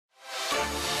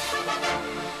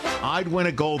I'd win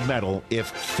a gold medal if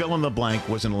fill in the blank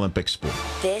was an Olympic sport.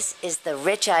 This is the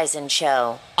Rich Eisen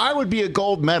Show. I would be a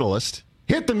gold medalist,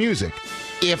 hit the music,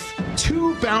 if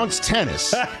two-bounce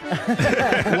tennis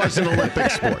was an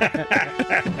Olympic sport.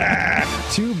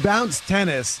 Two-bounce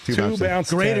tennis.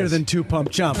 Two-bounce greater tennis. than two-pump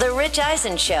jump. The Rich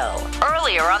Eisen Show.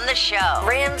 Earlier on the show,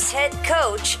 Rams head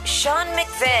coach Sean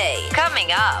McVay.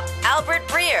 Coming up, Albert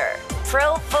Breer.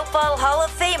 Pro Football Hall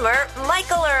of Famer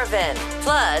Michael Irvin.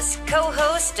 Plus,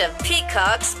 co-host of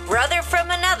Peacock's Brother from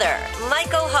Another,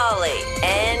 Michael Hawley.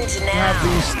 And now,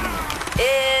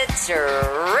 it's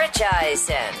Rich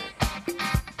Eisen.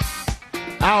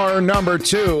 Hour number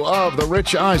 2 of the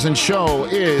Rich Eisen Show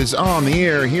is on the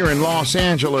air here in Los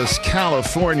Angeles,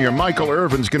 California. Michael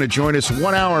Irvin's going to join us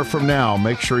 1 hour from now.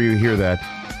 Make sure you hear that,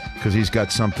 because he's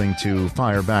got something to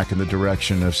fire back in the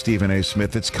direction of Stephen A.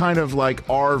 Smith. It's kind of like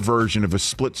our version of a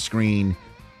split-screen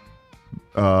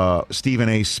Stephen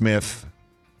A. Smith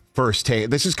first take.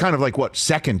 This is kind of like, what,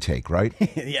 second take, right?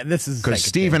 Yeah, this is because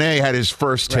Stephen A. had his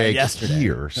first take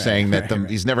here, right, saying that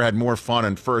he's never had more fun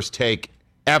in first take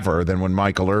ever than when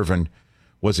Michael Irvin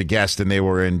was a guest and they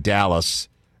were in Dallas,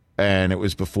 and it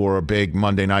was before a big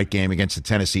Monday night game against the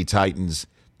Tennessee Titans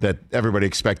that everybody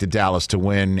expected Dallas to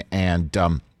win, and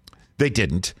they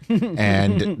didn't.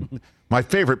 And my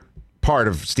favorite part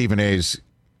of Stephen A.'s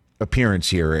appearance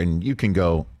here, and you can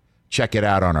go check it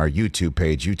out on our YouTube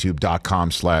page,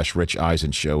 youtube.com/Rich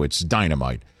Eisen Show. It's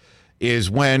dynamite,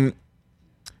 is when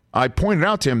I pointed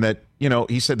out to him that, you know,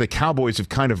 he said the Cowboys have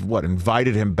kind of,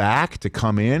 invited him back to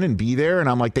come in and be there. And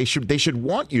I'm like, they should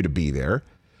want you to be there,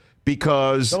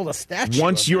 because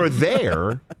once you're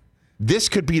there, this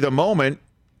could be the moment,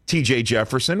 TJ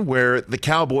Jefferson, where the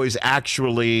Cowboys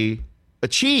actually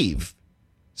achieve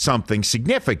something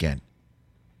significant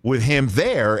with him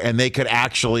there, and they could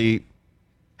actually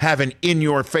have an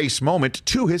in-your-face moment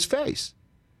to his face.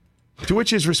 To which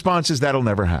his response is, that'll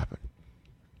never happen.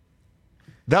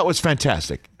 That was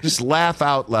fantastic. Just laugh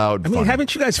out loud. I mean,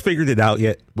 haven't you guys figured it out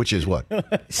yet? Which is what?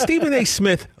 Stephen A.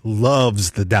 Smith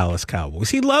loves the Dallas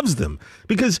Cowboys. He loves them,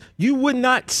 because you would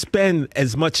not spend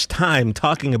as much time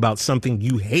talking about something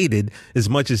you hated as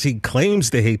much as he claims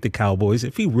to hate the Cowboys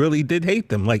if he really did hate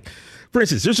them. Like, for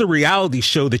instance, there's a reality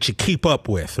show that you keep up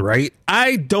with, right?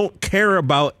 I don't care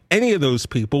about any of those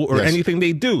people or anything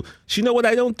they do. So you know what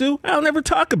I don't do? I'll never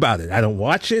talk about it. I don't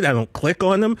watch it. I don't click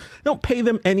on them. I don't pay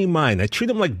them any mind. I treat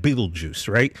them like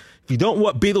Beetlejuice, right? If you don't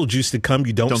want Beetlejuice to come,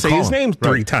 you don't say his name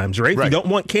three times, right? If you don't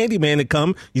want Candyman to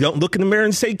come, you don't look in the mirror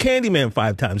and say Candyman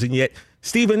 5 times. And yet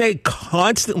Stephen A.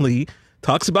 constantly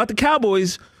talks about the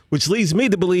Cowboys, which leads me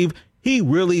to believe he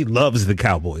really loves the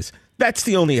Cowboys. That's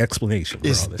the only explanation for all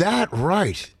this. Is that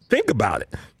right? Think about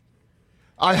it.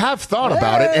 I have thought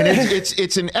about it, and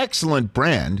it's an excellent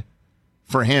brand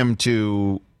for him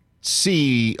to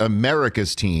see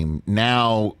America's team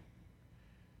now,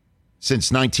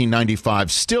 since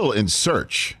 1995, still in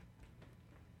search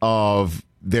of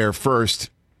their first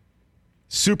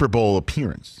Super Bowl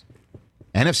appearance.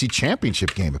 NFC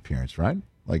Championship game appearance, right?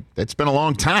 Like, it's been a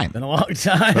long time. Been a long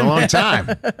time. Been a long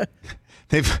time.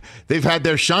 They've had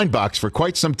their shine box for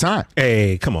quite some time.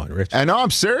 Hey, come on, Rich. I know,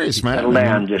 I'm serious, man. Settle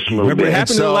down just a little Remember bit. what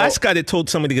happened to the last guy that told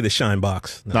somebody to get a shine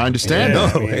box? No. I understand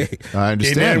that. No, hey. I understand He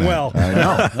did that. well. I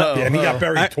know. Yeah, and he got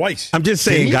buried twice. I'm just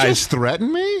saying, Did he guys. just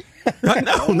threaten me?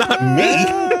 No, not me.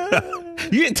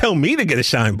 You didn't tell me to get a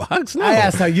shine box. No. I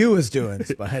asked how you was doing,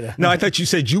 Spider. No, I thought you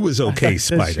said you was okay,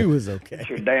 Spider. You was okay. Get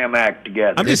your damn act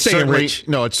together. I'm just saying, Rich.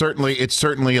 No, it's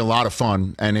certainly a lot of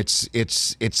fun, and it's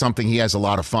something he has a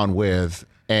lot of fun with,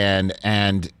 and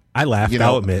I laughed.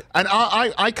 I'll admit. And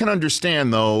I can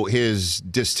understand, though, his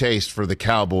distaste for the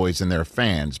Cowboys and their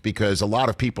fans, because a lot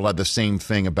of people had the same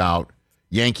thing about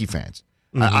Yankee fans.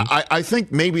 Mm-hmm. I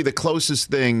think maybe the closest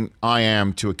thing I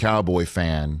am to a Cowboy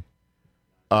fan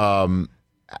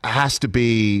has to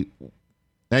be,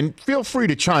 and feel free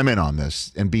to chime in on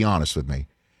this and be honest with me,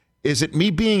 is it me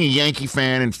being a Yankee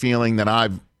fan and feeling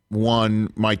that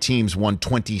my team's won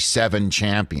 27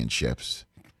 championships?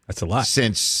 That's a lot.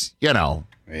 Since,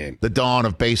 the dawn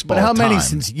of baseball But how many time.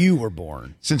 since you were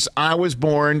born? Since I was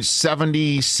born,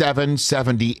 77,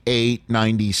 78,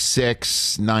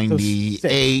 96,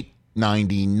 98,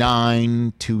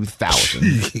 99, 2000.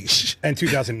 And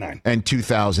 2009. And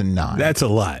 2009. That's a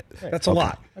lot. That's a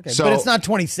lot. Okay, So- but it's not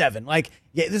 27. Like,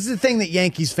 this is the thing that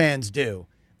Yankees fans do.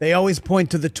 They always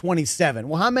point to the 27.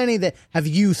 Well, how many that have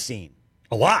you seen?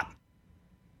 A lot.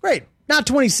 Great. Not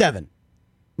 27.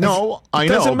 No, I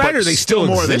know. doesn't matter. But They still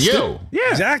more than existed. you.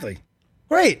 Yeah. Exactly.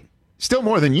 Great. Still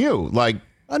more than you. Like,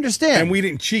 Understand. And we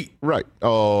didn't cheat. right.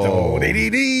 Oh.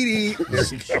 Dee-dee-dee-dee.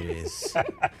 Jeez.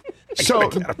 So,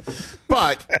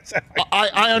 but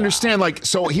I understand, like,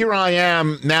 so here I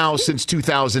am now since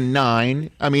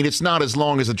 2009. I mean, it's not as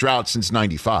long as a drought since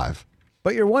 95.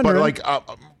 But you're wondering. But, like,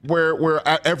 where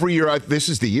every year, this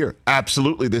is the year.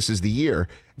 Absolutely, this is the year.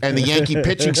 And the Yankee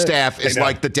pitching staff is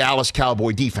like the Dallas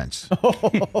Cowboy defense.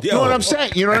 You know what I'm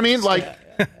saying? You know what I mean? Like,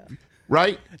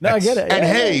 right? No, I get it. And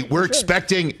Yeah, hey, yeah, we're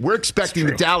expecting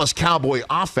the Dallas Cowboy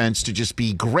offense to just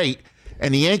be great.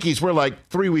 And the Yankees, we're like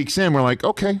 3 weeks in, we're like,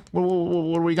 okay, well,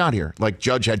 what do we got here? Like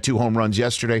Judge had 2 home runs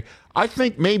yesterday. I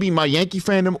think maybe my Yankee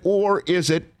fandom, or is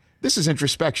it, this is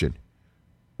introspection,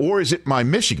 or is it my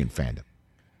Michigan fandom?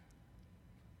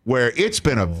 Where it's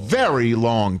been a very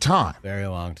long time. Very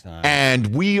long time.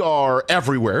 And we are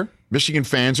everywhere. Michigan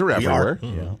fans are everywhere.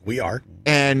 We are.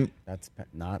 And That's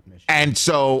not Michigan. And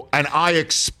so, and I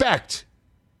expect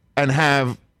and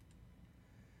have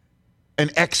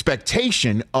an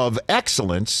expectation of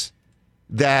excellence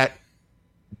that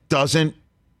doesn't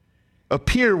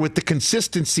appear with the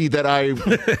consistency that I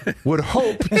would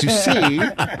hope to see.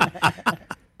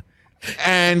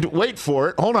 And wait for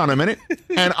it. Hold on a minute.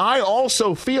 And I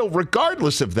also feel,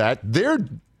 regardless of that,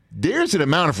 there's an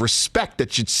amount of respect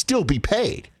that should still be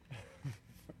paid.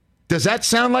 Does that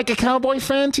sound like a Cowboy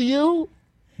fan to you?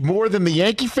 More than the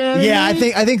Yankee fan? Yeah, I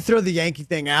think throw the Yankee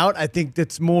thing out. I think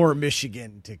that's more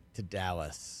Michigan to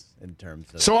Dallas in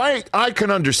terms of. So I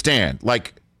can understand,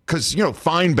 like, because, you know,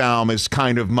 Feinbaum is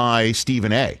kind of my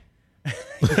Stephen A.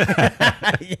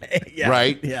 yeah,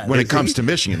 right? Yeah, when it comes to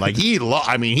Michigan. Like, he's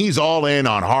all in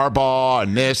on Harbaugh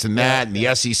and this and that, and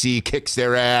the SEC kicks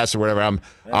their ass or whatever.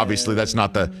 Obviously, that's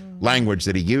not the language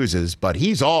that he uses, but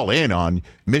he's all in on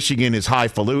Michigan is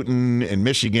highfalutin and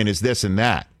Michigan is this and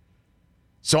that.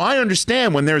 So I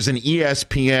understand when there's an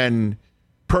ESPN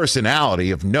personality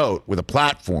of note with a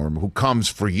platform who comes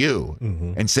for you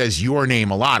and says your name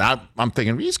a lot. I'm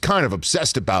thinking he's kind of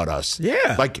obsessed about us.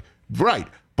 Yeah. Like, right.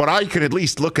 But I could at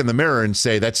least look in the mirror and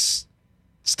say that's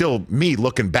still me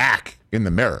looking back in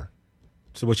the mirror.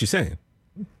 So what you saying?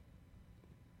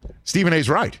 Stephen A's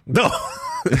right. No.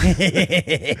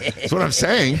 That's what I'm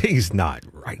saying. He's not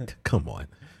right. Come on.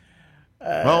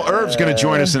 Well, Irv's going to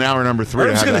join us in hour number 3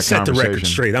 Irv's to going to have set that the record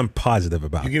conversation. straight. I'm positive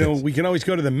about this. We can always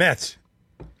go to the Mets.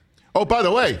 Oh, by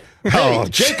the way, hey,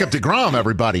 Jacob deGrom,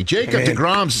 everybody. Jacob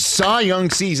deGrom's Cy Young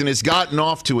season has gotten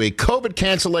off to a COVID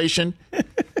cancellation,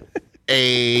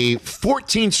 a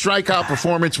 14 strikeout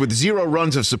performance with 0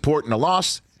 runs of support and a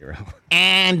loss,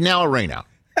 and now a rainout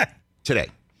today.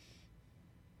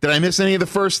 Did I miss any of the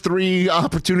first 3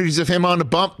 opportunities of him on the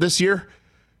bump this year?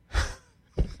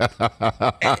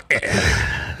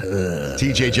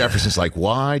 TJ Jefferson's like,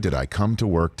 why did I come to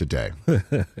work today?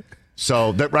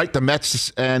 So that right, the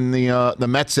Mets and the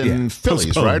Mets and Phillies,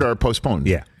 postponed. right, are postponed.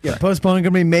 Yeah. Yeah, postponing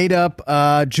going to be made up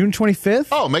June 25th.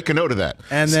 Oh, make a note of that.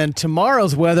 And then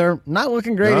tomorrow's weather, not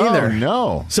looking great either.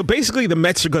 No. So basically, the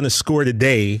Mets are going to score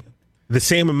today the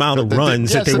same amount of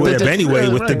runs that they would have anyway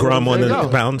with DeGrom on the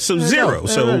mound. So 0.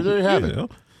 So there you have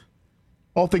it.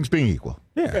 All things being equal.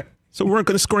 Yeah. So we weren't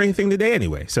going to score anything today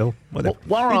anyway. So whatever.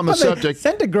 While we're on the subject.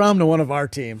 Send DeGrom to one of our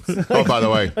teams. Oh, by the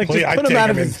way. Like, Please, just I'd put him take out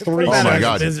of him in his 3 Oh, my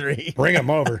God. misery. Bring him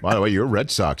over. By the way, your Red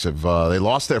Sox have they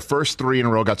lost their first 3 in a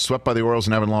row, got swept by the Orioles,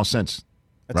 and haven't lost since.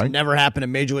 That's right? never happened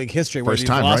in Major League history where First you've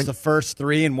time, lost right? the first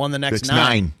 3 and won the next It's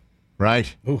 9.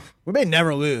 right? We may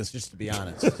never lose, just to be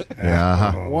honest.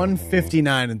 Yeah.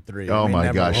 159-3. Oh,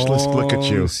 my gosh. Let's look at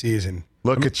you. Season.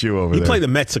 Look at you over He there. played the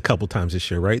Mets a couple times this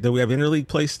year, right? Do we have interleague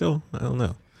play still? I don't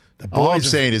know. All I'm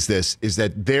saying is this, is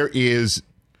that there is,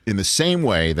 in the same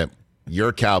way that you're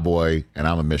a Cowboy and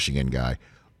I'm a Michigan guy,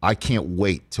 I can't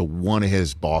wait till one of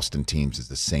his Boston teams is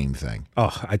the same thing.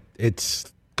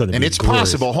 It's going to be And it's glorious.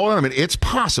 possible. Hold on a minute. It's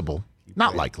possible.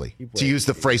 Not likely to use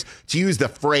the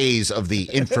phrase of the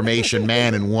information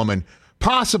man and woman.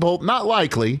 Possible, not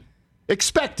likely.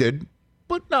 Expected,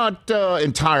 but not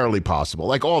entirely possible.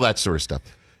 Like all that sort of stuff.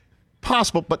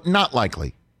 Possible, but not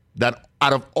likely. That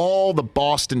out of all the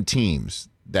Boston teams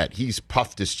that he's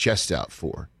puffed his chest out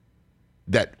for,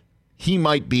 that he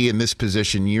might be in this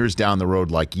position years down the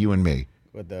road like you and me.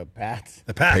 With the Pats.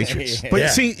 The Pats. Patriots. But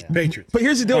Patriots. But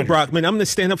here's the deal, Brockman. I'm going to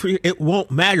stand up for you. It won't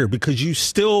matter because you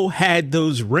still had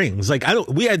those rings. Like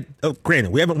granted,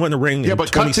 we haven't won a ring. Yeah, in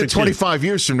but cut to 26 25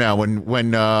 years from now when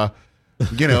you know.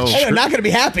 Hey, they're not going to be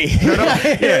happy.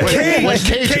 When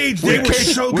Cage, they were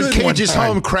so good Cage one is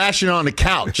time. home crashing on the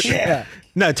couch. Yeah.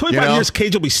 No, 25 You know? years,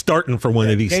 Cage will be starting for one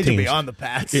of these Cage teams. will be on the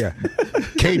Pats. Yeah.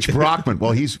 Cage Brockman.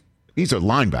 Well, he's a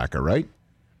linebacker, right?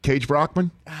 Cage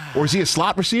Brockman? Or is he a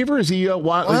slot receiver? Is he a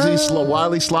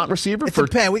wily slot receiver? It's a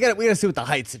pen. We got to see what the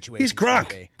height situation. He's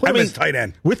Gronk. Put him as tight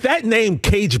end. With that name,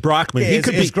 Cage Brockman, he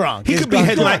could be Gronk. He could be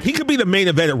headline. He could be the main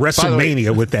event at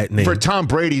WrestleMania with that name. For Tom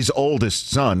Brady's oldest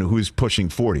son, who's pushing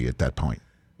 40 at that point.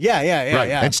 Yeah.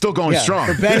 And still going strong.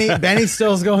 For Benny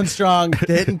still's going strong,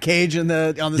 hitting Cage on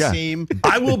the seam.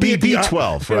 I will be at the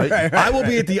BB12, right? I will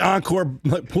be at the encore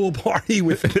pool party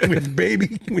with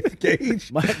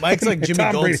Cage. Mike's like Jimmy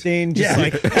Tom Brady. Goldstein, Jimmy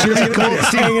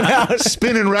Goldstein hanging out,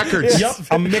 spinning records. Yep,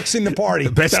 I'm mixing the party.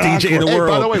 The best DJ in the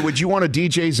world. By the way, would you want to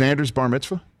DJ Xander's bar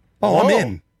mitzvah? Oh, I'm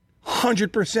in.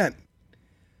 100%.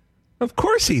 Of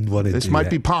course he'd want to. This might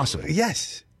be possible.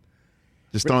 Yes.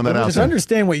 Just throwing that out Just there.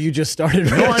 understand what you just started.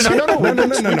 No. We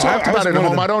talked about it at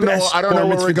home. I don't know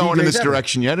where we're going going in this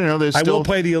direction yet. There's I still, will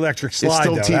play the electric slide,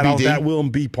 still though. TBD. That will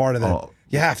be part of that. Oh.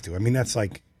 You have to. I mean, that's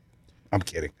like, I'm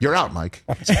kidding. You're out, Mike.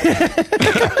 You're out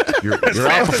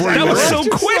before you That was left. so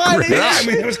quick. You're out. I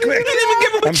mean, it was quick. You didn't even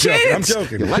give him a chance. I'm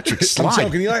joking. Electric slide.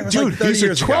 I'm joking. It was Dude, like 30 these are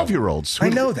years ago. 12-year-olds. I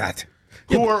know that.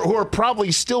 Who are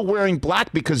probably still wearing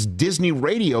black because Disney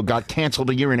Radio got canceled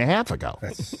a year and a half ago.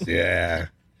 Yeah.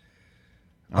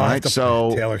 All right,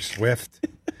 so Taylor Swift,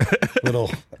 little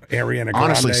Ariana Grande.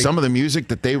 honestly, some of the music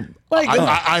that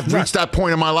I've reached that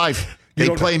point in my life. They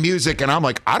play music, and I'm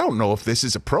like, I don't know if this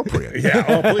is appropriate. Yeah,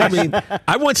 oh, please. I mean,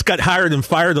 I once got hired and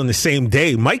fired on the same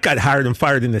day. Mike got hired and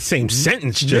fired in the same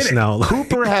sentence just now.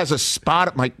 Cooper has a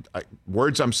spot.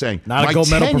 Words I'm saying. Not a gold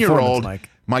medal performance, Mike.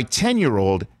 My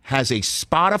 10-year-old has a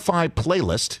Spotify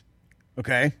playlist.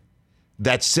 Okay.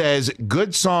 That says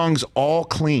good songs all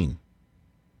clean.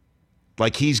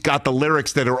 Like he's got the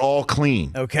lyrics that are all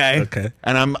clean. Okay.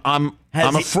 And I'm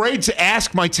afraid to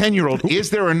ask my 10-year-old, is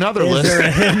there another list? Is there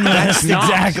a hidden list? not.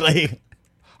 Exactly.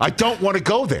 I don't want to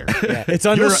go there. Yeah, it's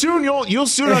under. You'll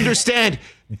soon understand.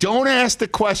 Don't ask the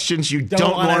questions you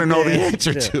don't want to know the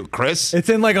answer to, Chris. It's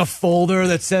in like a folder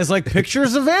that says like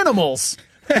pictures of animals.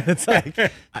 It's like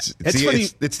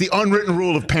it's the unwritten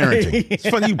rule of parenting. It's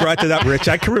funny you brought that up, Rich.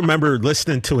 I can remember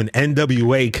listening to an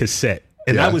NWA cassette.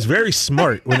 And I was very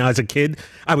smart when I was a kid.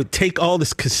 I would take all the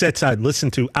cassettes I'd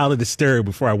listened to out of the stereo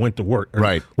before I went to work.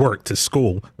 Work to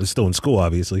school. I was still in school,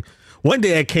 obviously. One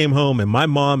day I came home and my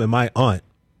mom and my aunt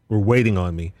were waiting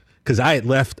on me because I had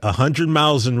left 100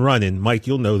 Miles and Running. Mike,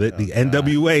 you'll know that the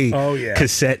NWA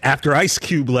cassette after Ice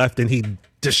Cube left and he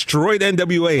destroyed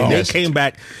NWA. And they came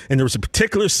back and there was a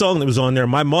particular song that was on there.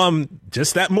 My mom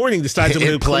just that morning decided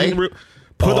to play.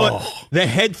 Put on the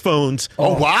headphones.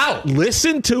 Oh, wow.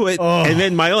 Listen to it. And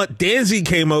then my Aunt Danzy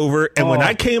came over. And when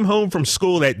I came home from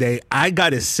school that day, I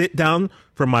got to sit down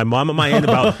from my mom and my aunt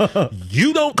about,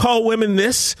 you don't call women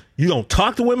this. You don't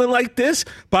talk to women like this.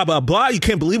 Blah, blah, blah. You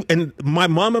can't believe. And my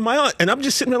mom and my aunt. And I'm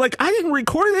just sitting there like, I didn't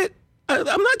record it.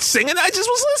 I'm not singing. I just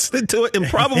was listening to it. And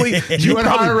probably. You went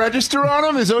higher register on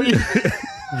them? Is that what you...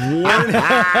 Bro,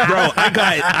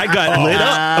 I got lit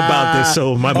up about this.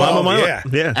 So my mom and my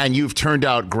aunt, and you've turned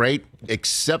out great,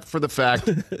 except for the fact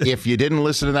if you didn't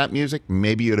listen to that music,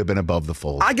 maybe you'd have been above the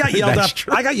fold. I got yelled at.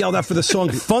 I got yelled at for the song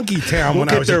 "Funky Town" when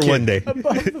I was there a kid. one day.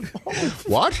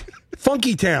 What?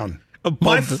 "Funky Town"?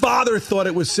 My father thought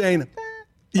it was saying,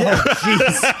 "Yeah,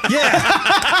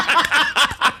 yeah."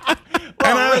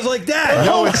 And I was like, Dad,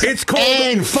 no, it's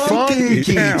called Funky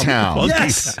Town.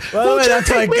 Yes. Well,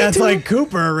 that's like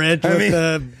Cooper, Rich, with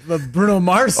the Bruno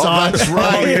Mars song. That's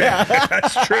right.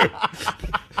 That's true.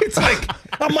 It's like,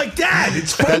 I'm like, Dad,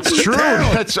 it's Funky That's true.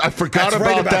 Town. I forgot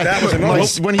about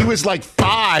that. When he was like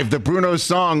 5, the Bruno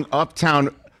song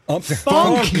 "Uptown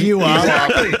Funk You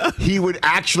Up," he would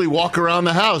actually walk around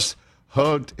the house.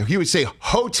 He would say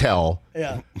 "hotel."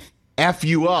 Yeah. F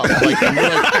you up.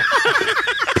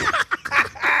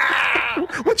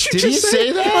 Did he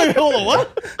say that? Wait, hold on,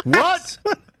 what?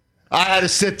 I had to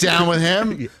sit down with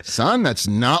him. Son, that's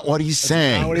not what he's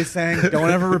saying. Not what he's saying. Don't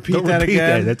ever repeat that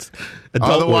again. That's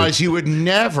otherwise, he would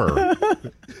never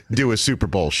do a Super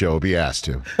Bowl show if he asked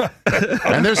to.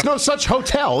 And there's no such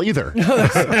hotel either.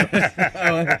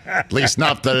 At least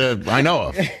not that I know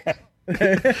of.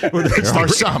 There are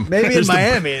some. Maybe in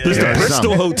Miami. There's the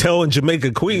Bristol Hotel in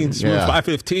Jamaica, Queens, room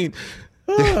 515.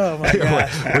 Oh my God.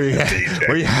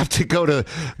 where you have to go to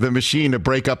the machine to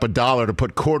break up $1 to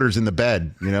put quarters in the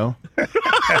bed, you know?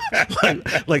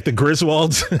 like the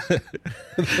Griswolds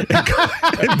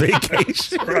in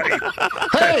Vacation. Right.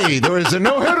 Hey, there was a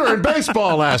no-hitter in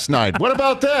baseball last night. What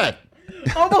about that?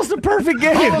 Almost a perfect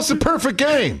game. Almost a perfect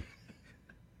game.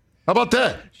 How about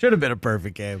that? Should have been a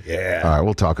perfect game. Yeah. All right,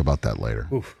 we'll talk about that later.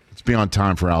 Oof. It's beyond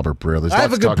time for Albert Breer. I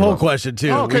have a good poll question too.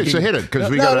 Oh, okay, so hit it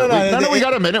because we got a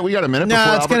minute. We got a minute.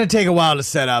 No, it's going to take a while to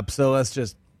set up. So let's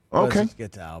just Okay. Let's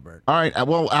get to Albert. All right.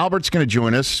 Well, Albert's going to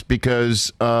join us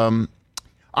because I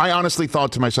honestly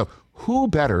thought to myself, who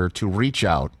better to reach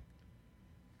out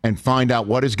and find out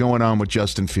what is going on with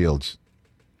Justin Fields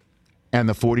and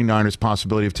the 49ers'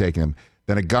 possibility of taking him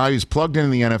than a guy who's plugged into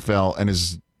the NFL and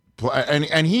is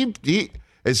and he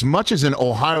as much as an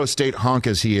Ohio State hunk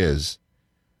as he is,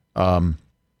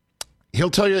 he'll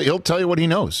tell you what he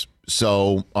knows.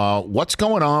 So what's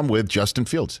going on with Justin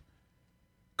Fields?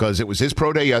 Because it was his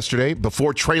pro day yesterday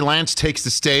before Trey Lance takes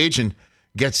the stage and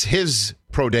gets his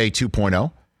pro day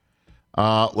 2.0.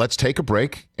 Let's take a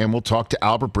break and we'll talk to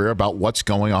Albert Breer about what's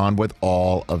going on with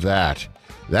all of that.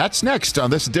 That's next on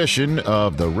this edition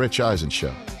of the Rich Eisen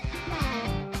Show.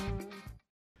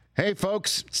 Hey,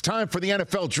 folks, it's time for the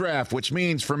NFL draft, which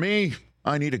means for me,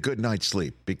 I need a good night's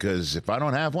sleep because if I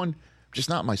don't have one, I'm just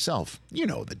not myself. You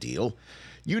know the deal.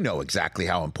 You know exactly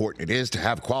how important it is to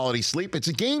have quality sleep. It's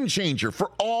a game changer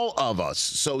for all of us.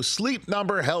 So Sleep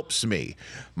Number helps me.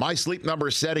 My Sleep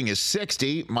Number setting is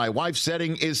 60. My wife's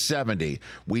setting is 70.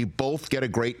 We both get a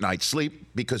great night's sleep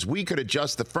because we could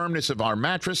adjust the firmness of our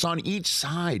mattress on each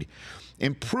side.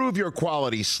 Improve your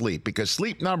quality sleep because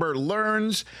Sleep Number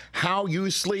learns how you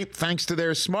sleep thanks to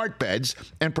their smart beds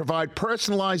and provide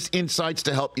personalized insights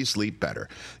to help you sleep better.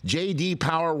 J.D.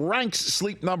 Power ranks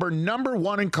Sleep Number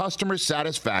 #1 in customer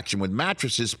satisfaction with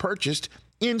mattresses purchased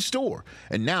in-store.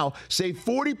 And now, save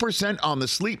 40% on the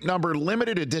Sleep Number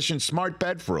limited edition smart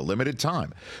bed for a limited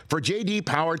time. For J.D.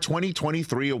 Power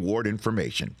 2023 award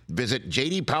information, visit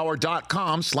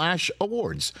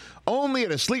jdpower.com/awards. Only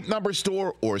at a Sleep Number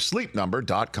store or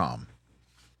sleepnumber.com.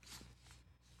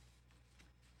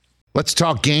 Let's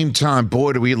talk Game Time.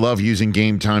 Boy, do we love using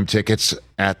Game Time tickets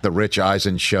at the Rich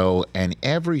Eisen Show. And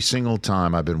every single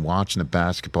time I've been watching the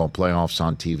basketball playoffs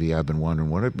on TV, I've been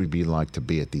wondering what it would be like to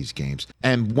be at these games.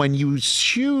 And when you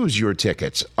choose your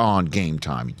tickets on Game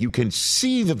Time, you can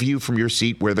see the view from your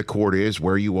seat where the court is,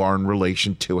 where you are in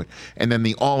relation to it. And then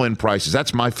the all-in prices.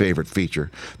 That's my favorite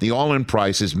feature. The all-in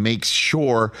prices makes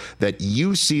sure that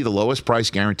you see the lowest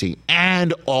price guarantee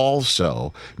and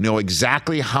also know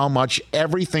exactly how much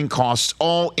everything costs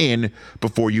all in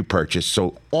before you purchase.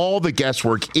 So all the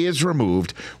guesswork is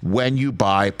removed when you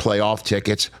buy playoff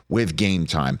tickets with Game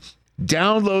Time.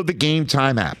 Download the Game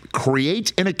Time app,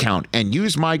 create an account, and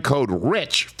use my code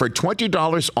RICH for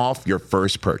 $20 off your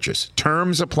first purchase.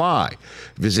 Terms apply.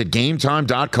 Visit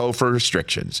GameTime.co for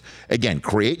restrictions. Again,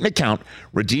 create an account,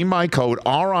 redeem my code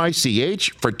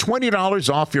RICH for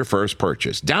 $20 off your first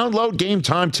purchase. Download Game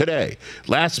Time today.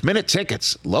 Last minute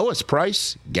tickets, lowest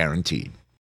price guaranteed.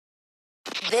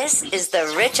 This is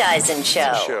the Rich Eisen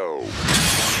Show.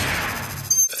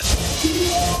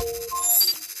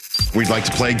 We'd like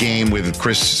to play a game with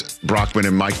Chris Brockman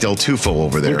and Mike Del Tufo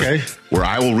over there. Okay. Where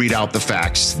I will read out the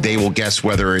facts. They will guess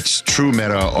whether it's true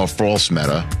meta or false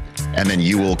meta. And then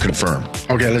you will confirm.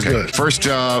 Okay, let's do it. First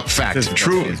fact.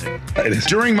 True.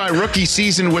 During my rookie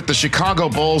season with the Chicago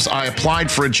Bulls, I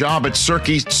applied for a job at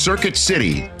Circuit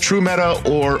City. True meta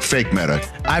or fake meta?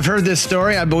 I've heard this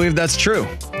story. I believe that's true.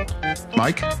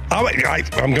 Mike?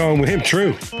 I'm going with him.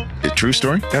 True. A true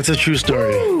story? That's a true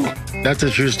story. That's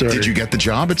a true story. Did you get the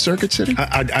job at Circuit City?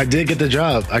 I did get the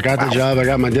job. I got the job. I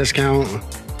got my discount.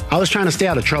 I was trying to stay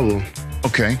out of trouble.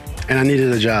 Okay. And I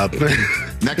needed a job.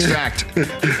 Next fact.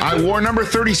 I wore number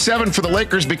 37 for the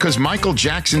Lakers because Michael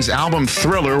Jackson's album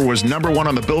Thriller was #1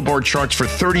 on the Billboard charts for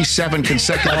 37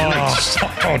 consecutive weeks.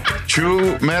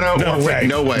 True meta? No way.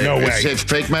 No way. No way. Is it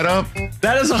fake meta?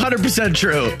 That is 100%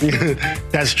 true.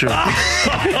 That's true.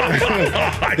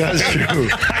 That's true.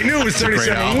 I knew it was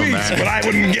 37 weeks, but I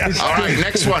wouldn't guess. All right,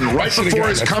 next one. Right before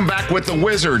his comeback with the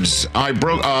Wizards, I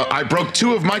broke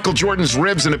 2 of Michael Jordan's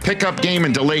ribs in a pickup game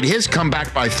and delayed his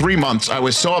comeback by 3 months. I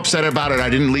was so upset about it,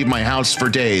 I didn't leave my house for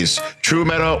days. True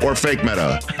meta or fake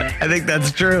meta? I think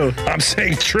that's true. I'm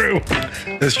saying true.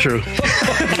 That's true.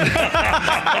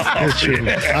 That's true.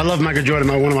 I love Michael Jordan.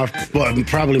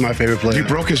 Probably my favorite player. You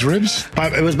broke his ribs?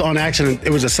 It was on accident.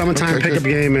 It was a summertime pickup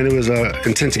game, and it was an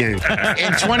intense game.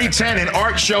 In 2010, an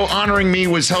art show honoring me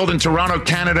was held in Toronto,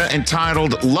 Canada,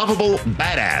 entitled Lovable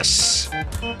Badass.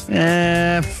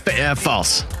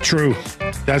 False. True.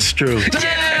 That's true.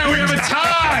 Damn, we have a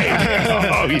tie!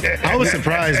 Oh, yeah. I was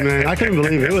surprised, man. I couldn't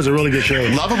believe it. It was a really good show.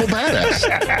 Lovable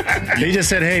Badass. They just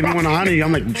said, hey, we want to honor you.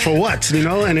 I'm like, for what? You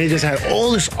know? And they just had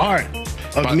all this art.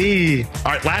 of me. All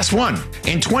right, last one.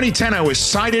 In 2010, I was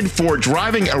cited for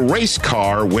driving a race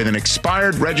car with an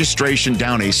expired registration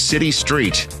down a city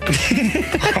street.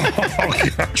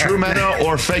 True meta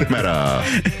or fake meta?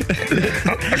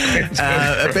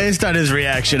 Based on his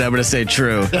reaction, I'm going to say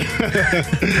true.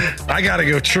 I got to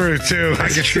go true, too.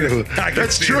 That's true.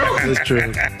 That's true. That's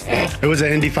true. It was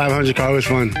an Indy 500 car. It was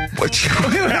fun.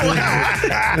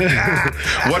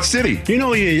 What city? You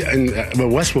know,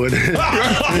 in Westwood.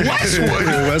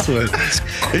 Westwood.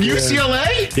 In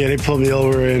UCLA? Yeah, they pulled me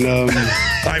over and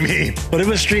but it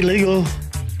was street legal.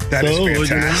 That is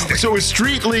fantastic. So it was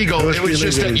street legal. It was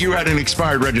just that you had an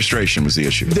expired registration was the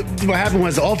issue. What happened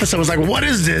was the officer was like, "What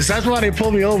is this?" That's why they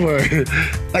pulled me over. They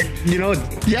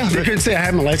couldn't say I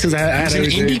had my license. I had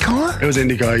an Indy car? It was an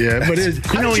Indy car, yeah. But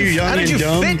when you're young and dumb. How did you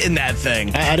fit in that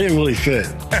thing? I didn't really fit.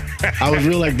 I was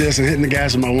real like this and hitting the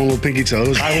gas with my one little pinky toe. It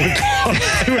was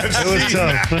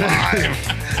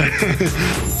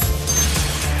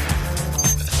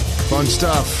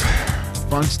tough.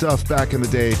 Fun stuff back in the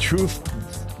day. Truth,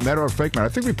 meta or fake meta. I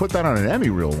think we put that on an Emmy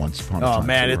reel once upon a time. Oh,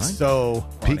 man, too, it's right? so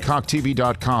funny.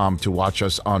 PeacockTV.com to watch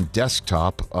us on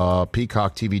desktop.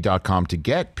 PeacockTV.com to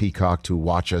get Peacock to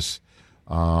watch us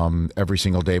every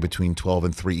single day between 12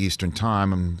 and 3 Eastern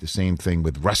Time. And the same thing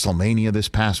with WrestleMania this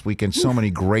past weekend. So many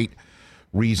great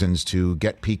reasons to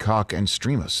get Peacock and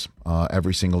stream us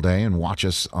every single day and watch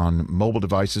us on mobile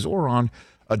devices or on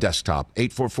a desktop.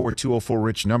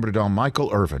 844-204-RICH, number to dial. Michael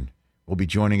Irvin will be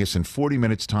joining us in 40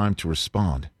 minutes' time to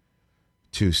respond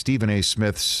to Stephen A.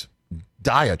 Smith's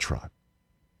diatribe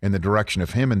in the direction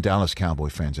of him and Dallas Cowboy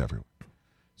fans everywhere.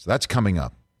 So that's coming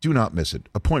up. Do not miss it.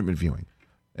 Appointment viewing.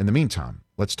 In the meantime,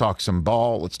 let's talk some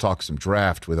ball. Let's talk some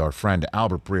draft with our friend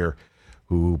Albert Breer,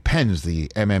 who pens the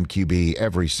MMQB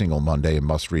every single Monday and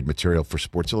must-read material for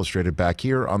Sports Illustrated back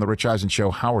here on The Rich Eisen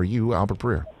Show. How are you, Albert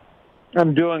Breer?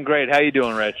 I'm doing great. How you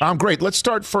doing, Rich? I'm great. Let's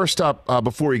start first up,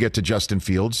 before we get to Justin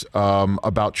Fields,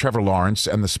 about Trevor Lawrence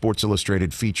and the Sports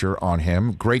Illustrated feature on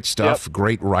him. Great stuff,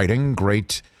 great writing,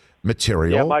 great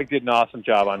material. Yeah, Mike did an awesome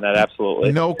job on that,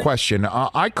 absolutely. No question.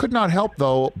 I could not help,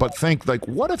 though, but think,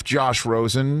 what if Josh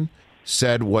Rosen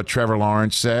said what Trevor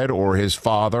Lawrence said, or his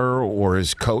father, or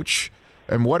his coach?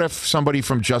 And what if somebody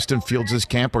from Justin Fields'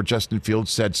 camp or Justin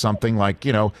Fields said something like,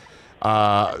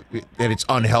 that it's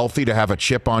unhealthy to have a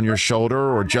chip on your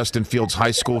shoulder, or Justin Fields'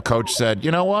 high school coach said, you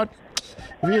know what?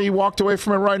 If he walked away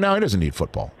from it right now, he doesn't need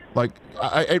football.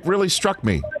 It really struck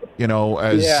me,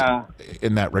 as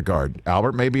in that regard.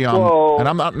 Albert, maybe and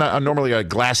I'm not normally a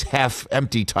glass half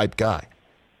empty type guy.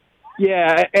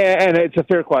 Yeah, and it's a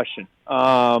fair question.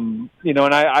 And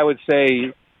I would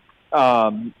say,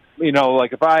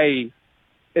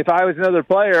 if I was another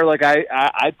player,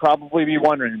 I'd probably be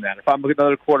wondering that. If I'm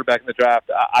another quarterback in the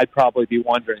draft, I'd probably be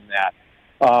wondering that.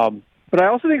 But I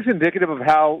also think it's indicative of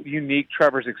how unique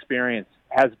Trevor's experience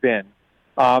has been.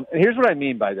 And here's what I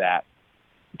mean by that.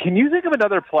 Can you think of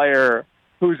another player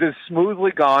who's as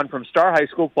smoothly gone from star high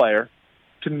school player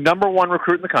to number one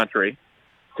recruit in the country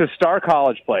to star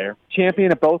college player,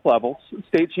 champion at both levels,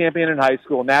 state champion in high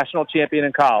school, national champion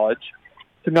in college,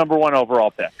 to number one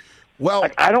overall pick? Well,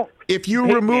 I don't. If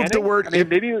you remove the word,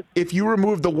 if you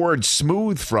remove the word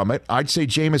smooth from it, I'd say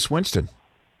Jameis Winston,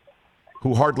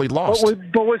 who hardly lost.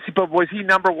 But was he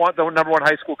number one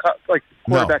high school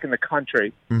quarterback in the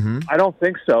country? Mm-hmm. I don't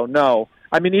think so. No.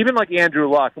 I mean, even like Andrew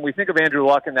Luck, and we think of Andrew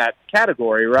Luck in that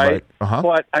category, right? Uh-huh.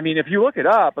 But I mean, if you look it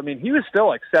up, I mean, he was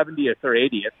still 70th or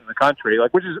 80th in the country,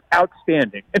 which is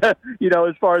outstanding. As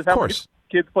far as how many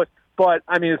kids play. But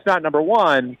I mean, it's not number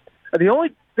one. The only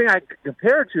thing I could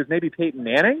compare it to is maybe Peyton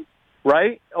Manning,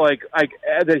 right?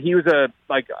 That he was that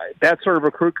sort of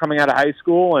recruit coming out of high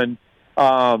school and,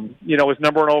 was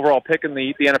number one overall pick in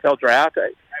the NFL draft.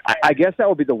 I guess that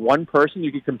would be the one person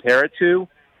you could compare it to.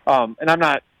 And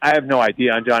I have no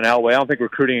idea on John Elway. I don't think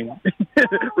recruiting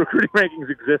rankings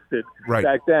existed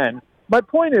back then. My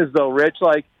point is though, Rich,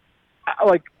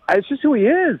 it's just who he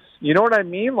is. You know what I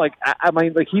mean?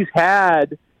 He's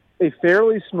had a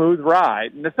fairly smooth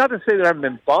ride. And it's not to say there haven't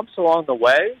been bumps along the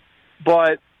way,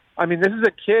 but, I mean, this is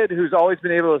a kid who's always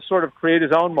been able to sort of create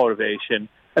his own motivation,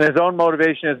 and his own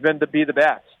motivation has been to be the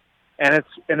best. And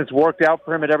it's worked out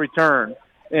for him at every turn.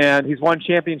 And he's won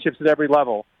championships at every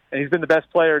level, and he's been the best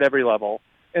player at every level.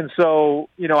 And so,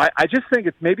 I just think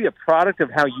it's maybe a product of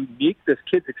how unique this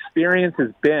kid's experience has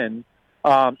been,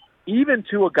 even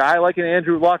to a guy like an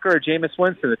Andrew Luck or a Jameis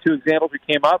Winston, the two examples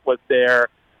we came up with there.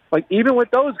 Even with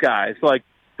those guys,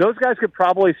 those guys could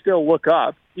probably still look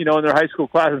up, in their high school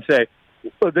class and say,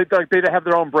 they'd have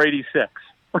their own Brady Six,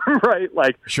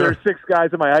 right? Sure. There are 6 guys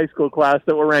in my high school class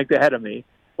that were ranked ahead of me.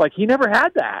 He never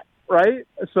had that, right?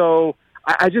 So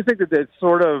I just think that it's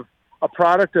sort of a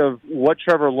product of what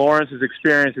Trevor Lawrence's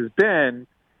experience has been,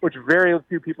 which very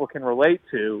few people can relate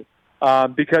to,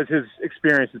 because his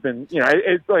experience has been,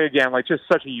 it's like, again, like just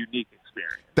such a unique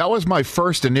experience. That was my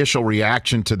first initial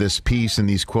reaction to this piece and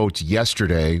these quotes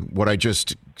yesterday. What I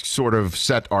just sort of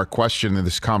set our question in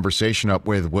this conversation up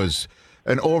with was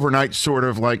an overnight sort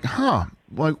of like,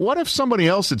 like what if somebody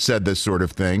else had said this sort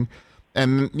of thing?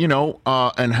 And,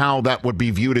 and how that would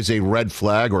be viewed as a red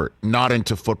flag, or not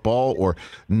into football, or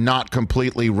not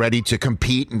completely ready to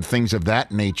compete and things of that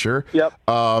nature. Yep.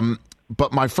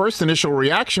 But my first initial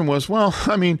reaction was, well,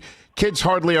 I mean, kids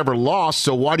hardly ever lost,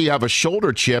 so why do you have a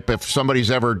shoulder chip if somebody's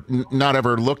not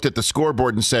ever looked at the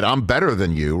scoreboard and said, I'm better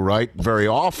than you, right? Very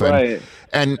often. Right.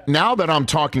 And now that I'm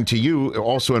talking to you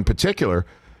also in particular,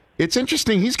 it's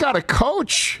interesting. He's got a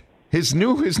coach. His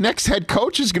next head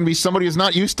coach is going to be somebody who's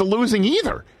not used to losing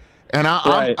either. And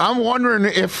I'm wondering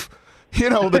if,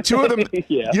 the two of them,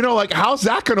 like how's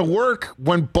that going to work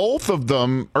when both of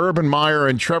them, Urban Meyer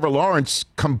and Trevor Lawrence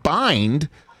combined,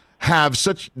 have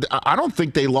such, I don't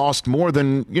think they lost more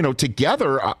than,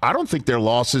 together. I don't think their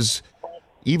losses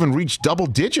even reached double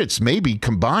digits, maybe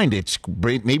combined. It's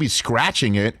maybe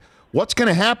scratching it. What's going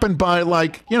to happen by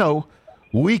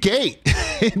week 8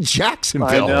 in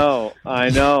Jacksonville? I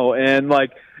know. And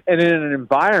in an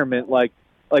environment like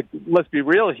let's be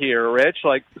real here, Rich,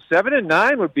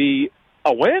 7-9 would be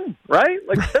a win, right?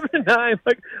 7-9,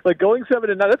 like going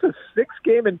 7-9, that's a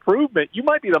 6-game improvement. You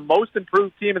might be the most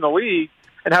improved team in the league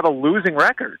and have a losing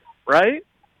record, right?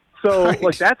 So,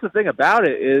 right. That's the thing about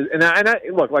it is, and I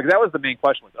look, that was the main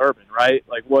question with Urban, right?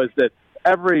 Was that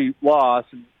every loss,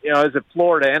 as at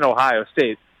Florida and Ohio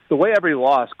State, the way every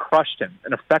loss crushed him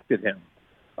and affected him.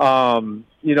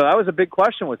 That was a big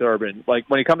question with Urban.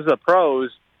 When he comes to the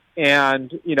pros and,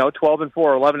 12-4,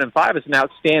 11-5 is an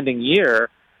outstanding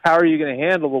year, how are you going to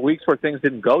handle the weeks where things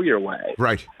didn't go your way?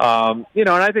 Right. And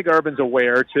I think Urban's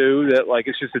aware, too, that,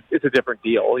 it's a different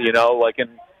deal.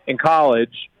 In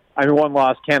college, one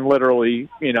loss can literally,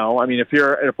 if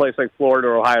you're at a place like Florida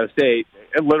or Ohio State,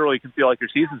 it literally can feel like your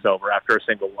season's over after a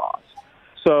single loss.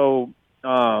 So,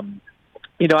 I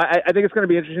think it's going to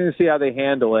be interesting to see how they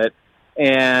handle it.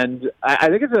 And I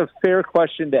think it's a fair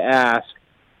question to ask,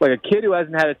 a kid who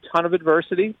hasn't had a ton of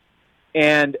adversity,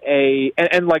 and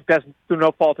that's through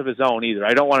no fault of his own either.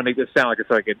 I don't want to make this sound like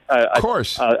it's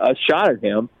a shot at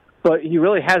him, but he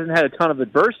really hasn't had a ton of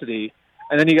adversity.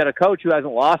 And then you got a coach who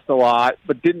hasn't lost a lot,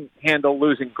 but didn't handle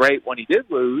losing great when he did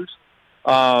lose.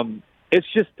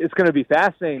 It's going to be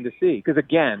fascinating to see, because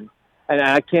again, and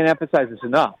I can't emphasize this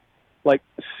enough,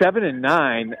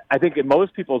 7-9, I think in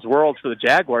most people's worlds for the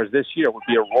Jaguars this year would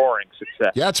be a roaring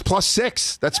success. Yeah, it's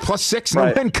 +6. That's +6 in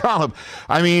right. the win column.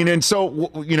 And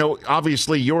so,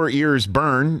 obviously your ears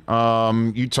burn.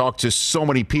 You talk to so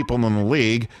many people in the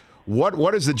league.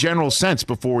 What is the general sense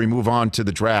before we move on to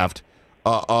the draft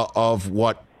of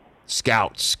what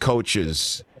scouts,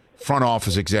 coaches, front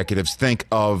office executives think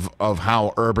of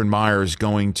how Urban Meyer is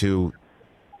going to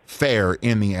fare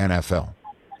in the NFL?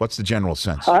 What's the general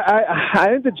sense? I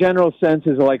think the general sense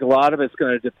is a lot of it's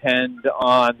going to depend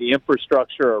on the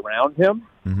infrastructure around him.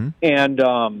 Mm-hmm. And,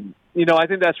 I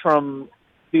think that's from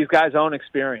these guys' own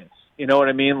experience. You know what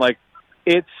I mean?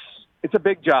 It's a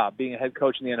big job being a head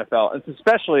coach in the NFL. It's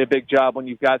especially a big job when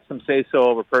you've got some say-so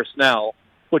over personnel,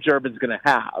 which Urban's going to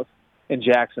have in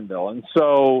Jacksonville. And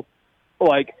so,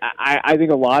 I think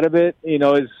a lot of it,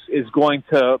 is going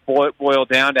to boil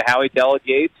down to how he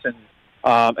delegates and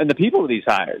the people that he's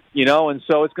hired, and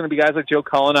so it's going to be guys like Joe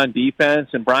Cullen on defense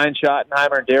and Brian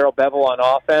Schottenheimer and Darrell Bevel on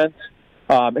offense,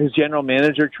 his general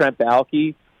manager, Trent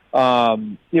Baalke,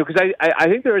 because I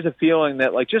think there is a feeling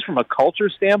that, just from a culture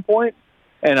standpoint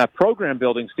and a program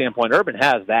building standpoint, Urban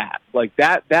has that.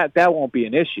 That won't be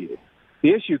an issue.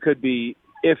 The issue could be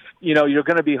if, you're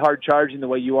going to be hard charging the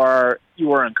way you were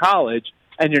in college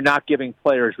and you're not giving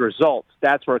players results.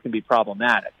 That's where it can be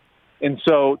problematic. And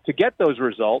so to get those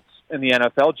results in the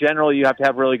NFL, generally you have to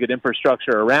have really good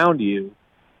infrastructure around you.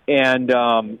 And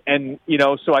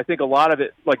so I think a lot of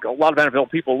it, a lot of NFL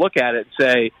people look at it and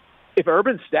say, if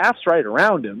Urban staff's right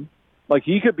around him,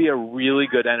 he could be a really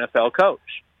good NFL coach.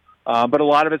 But a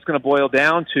lot of it's going to boil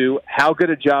down to how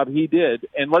good a job he did.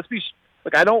 And let's be,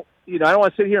 I don't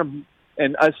want to sit here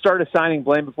and start assigning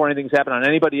blame before anything's happened on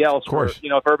anybody else. Of course.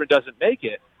 If Urban doesn't make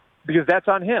it, because that's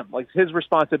on him. It's his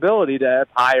responsibility to have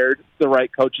hired the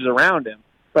right coaches around him.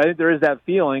 But I think there is that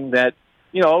feeling that,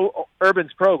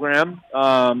 Urban's program,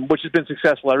 which has been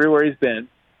successful everywhere he's been,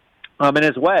 in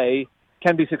his way,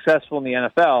 can be successful in the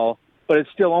NFL, but it's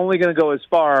still only going to go as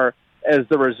far as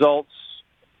the results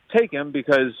take him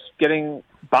because getting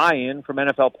buy-in from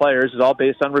NFL players is all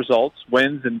based on results,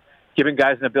 wins, and giving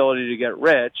guys an ability to get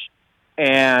rich.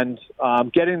 And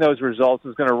getting those results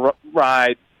is going to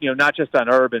ride, not just on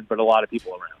Urban, but a lot of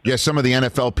people around. Yeah, some of the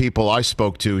NFL people I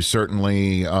spoke to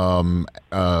certainly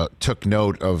took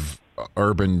note of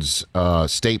Urban's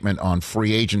statement on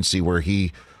free agency, where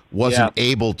he wasn't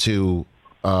able to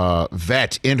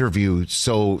interview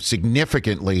so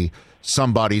significantly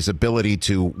somebody's ability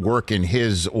to work in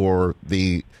his or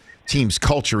the team's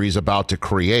culture he's about to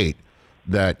create.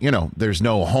 That, there's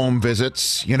no home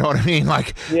visits, you know what I mean?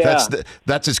 Like,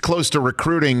 that's as close to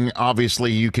recruiting,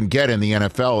 obviously, you can get in the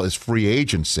NFL as free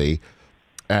agency.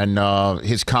 And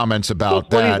his comments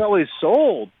about that. What he's always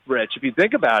sold, Rich, if you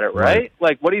think about it, right?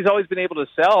 Like, what he's always been able to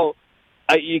sell,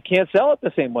 you can't sell it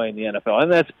the same way in the NFL.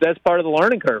 And that's part of the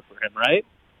learning curve for him, right?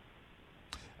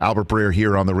 Albert Breer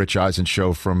here on the Rich Eisen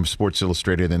Show from Sports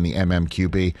Illustrated and the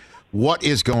MMQB. What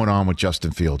is going on with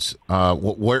Justin Fields?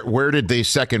 Where did the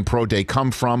second pro day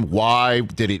come from? Why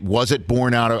was it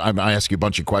born out of? I ask you a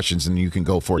bunch of questions and you can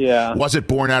go for it. Yeah. Was it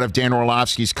born out of Dan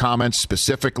Orlovsky's comments,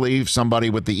 specifically somebody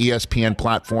with the ESPN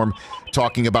platform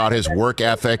talking about his work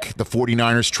ethic? The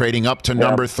 49ers trading up to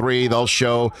number 3. They'll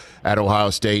show at Ohio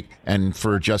State, and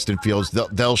for Justin Fields,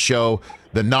 they'll show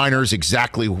the Niners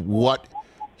exactly what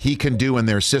he can do in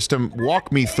their system.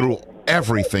 Walk me through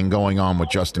everything going on with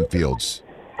Justin Fields.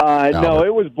 No,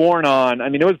 it was born on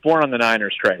the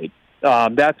Niners trade.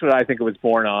 That's what I think it was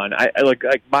born on. I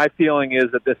my feeling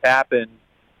is that this happened,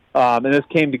 and this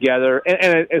came together,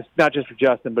 and it's not just for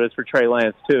Justin, but it's for Trey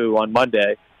Lance too on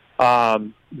Monday.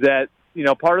 That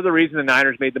part of the reason the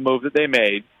Niners made the move that they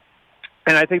made,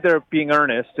 and I think they're being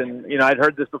earnest. And I'd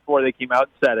heard this before they came out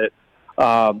and said it.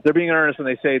 They're being earnest when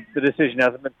they say the decision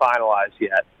hasn't been finalized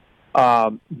yet.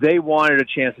 They wanted a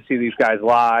chance to see these guys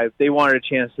live. They wanted a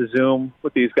chance to Zoom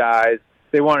with these guys.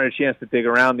 They wanted a chance to dig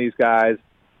around these guys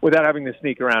without having to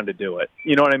sneak around to do it.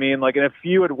 You know what I mean? Like, and if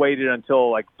you had waited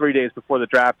until 3 days before the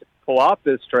draft to pull off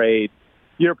this trade,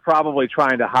 you're probably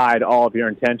trying to hide all of your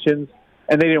intentions,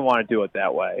 and they didn't want to do it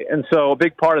that way. And so a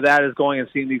big part of that is going and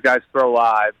seeing these guys throw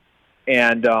live.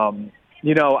 And,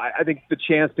 I think the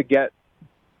chance to get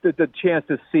the chance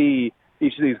to see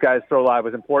each of these guys throw live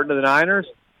was important to the Niners.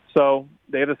 So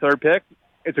they have the third pick.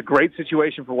 It's a great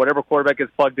situation for whatever quarterback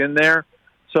gets plugged in there.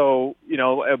 So,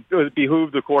 it would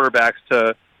behoove the quarterbacks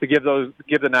to give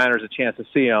the Niners a chance to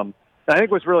see them. And I think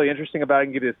what's really interesting about it, I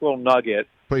can give you this little nugget.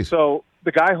 Please. So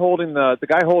the guy holding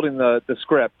the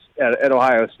script at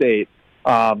Ohio State,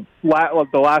 the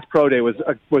last pro day was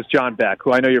John Beck,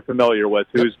 who I know you're familiar with,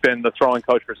 who's been the throwing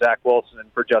coach for Zach Wilson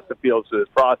and for Justin Fields through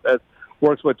this process,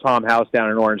 works with Tom House down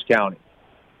in Orange County.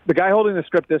 The guy holding the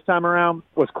script this time around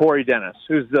was Corey Dennis,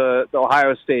 who's the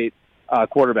Ohio State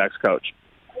quarterbacks coach.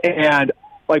 And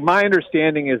my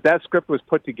understanding is that script was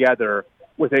put together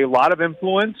with a lot of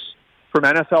influence from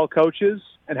NFL coaches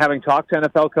and having talked to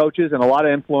NFL coaches, and a lot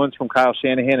of influence from Kyle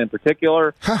Shanahan in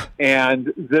particular.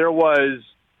 And there were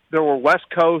West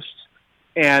Coast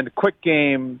and quick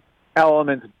game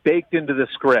elements baked into the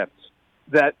script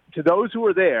that, to those who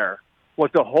were there,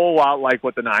 looked a whole lot like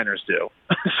what the Niners do.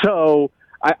 So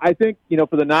I think,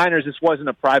 for the Niners, this wasn't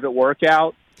a private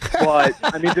workout, but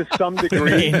to some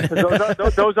degree,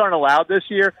 those aren't allowed this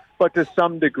year, but to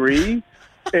some degree,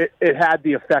 it had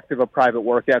the effect of a private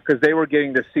workout because they were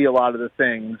getting to see a lot of the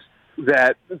things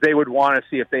that they would want to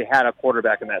see if they had a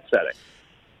quarterback in that setting.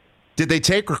 Did they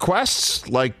take requests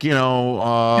like, like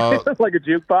a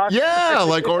jukebox? Yeah,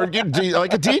 like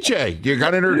a DJ. You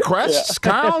got any requests,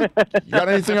 Kyle? You got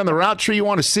anything on the route tree you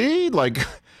want to see?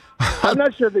 I'm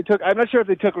not sure if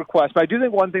they took requests, but I do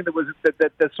think one thing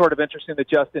that's sort of interesting that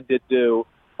Justin did do.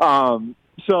 I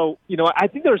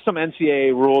think there were some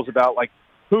NCAA rules about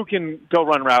who can go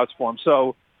run routes for him.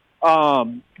 So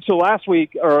last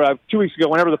week or 2 weeks ago,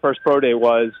 whenever the first pro day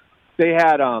was, they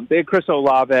had Chris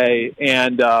Olave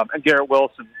and Garrett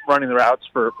Wilson running the routes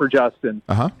for Justin.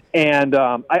 Uh-huh. And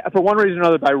for one reason or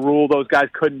another, by rule, those guys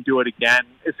couldn't do it again.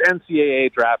 It's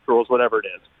NCAA draft rules, whatever it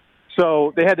is.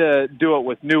 So they had to do it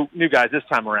with new guys this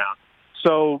time around.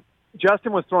 So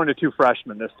Justin was throwing to 2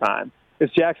 freshmen this time.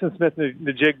 It's Jackson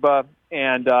Smith-Njigba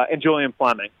and Julian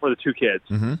Fleming were the 2 kids.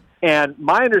 Mm-hmm. And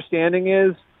my understanding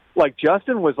is,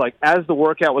 Justin was, as the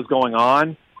workout was going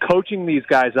on, coaching these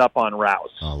guys up on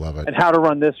routes. I love it. And how to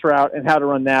run this route and how to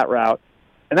run that route.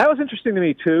 And that was interesting to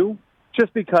me, too,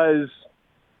 just because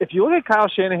if you look at Kyle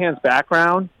Shanahan's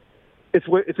background, it's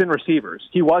in receivers.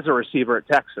 He was a receiver at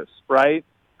Texas, right?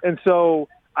 And so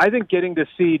I think getting to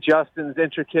see Justin's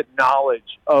intricate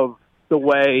knowledge of the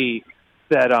way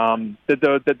that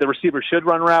the receiver should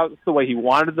run routes, the way he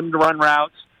wanted them to run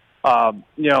routes,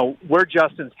 where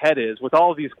Justin's head is with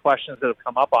all of these questions that have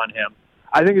come up on him.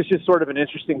 I think it's just sort of an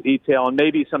interesting detail and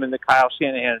maybe something that Kyle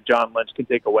Shanahan and John Lynch can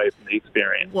take away from the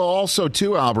experience. Well, also,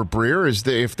 too, Albert Breer, is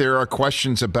that if there are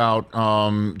questions about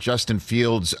Justin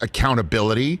Fields'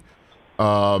 accountability,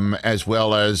 as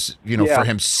well as, for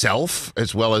himself,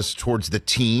 as well as towards the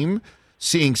team,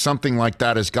 seeing something like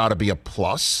that has got to be a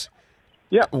plus.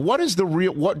 Yeah. What is the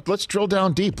real, let's drill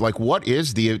down deep. Like, what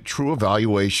is the true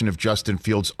evaluation of Justin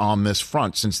Fields on this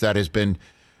front, since that has been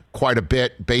quite a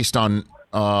bit based on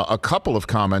a couple of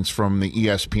comments from the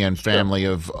ESPN family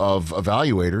of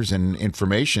evaluators and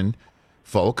information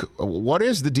folk. What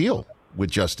is the deal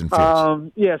with Justin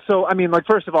Fields? So,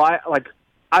 first of all,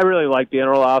 I really like Dan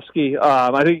Orlovsky.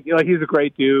 I think he's a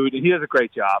great dude, and he does a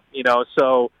great job.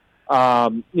 I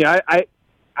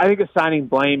think assigning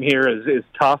blame here is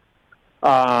tough.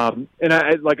 I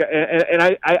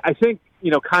think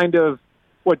kind of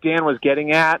what Dan was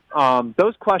getting at.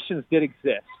 Those questions did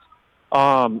exist.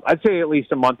 I'd say at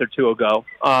least a month or two ago,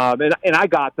 and I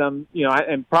got them.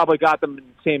 And probably got them in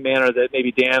the same manner that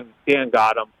maybe Dan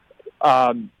got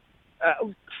them.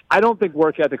 I don't think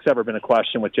work ethic's ever been a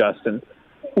question with Justin.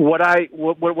 Where I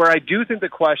do think the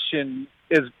question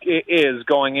is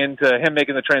going into him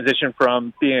making the transition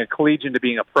from being a collegian to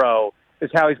being a pro is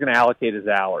how he's going to allocate his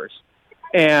hours.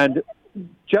 And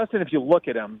Justin, if you look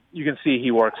at him, you can see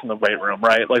he works in the weight room,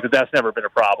 right? Like that's never been a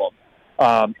problem.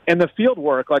 And the field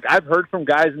work, like I've heard from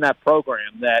guys in that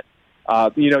program that,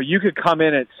 you could come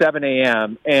in at 7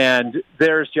 a.m. and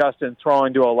there's Justin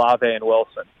throwing to Olave and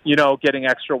Wilson, getting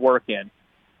extra work in.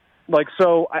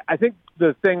 So I think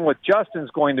the thing with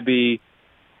Justin's going to be,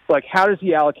 how does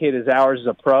he allocate his hours as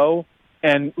a pro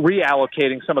and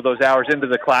reallocating some of those hours into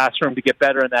the classroom to get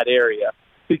better in that area?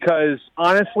 Because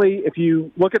honestly, if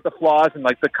you look at the flaws and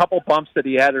the couple bumps that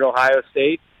he had at Ohio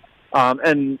State,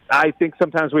 and I think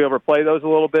sometimes we overplay those a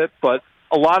little bit, but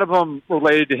a lot of them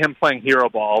related to him playing hero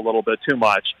ball a little bit too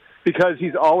much because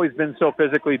he's always been so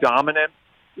physically dominant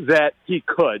that he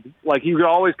could. He would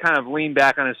always kind of lean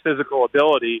back on his physical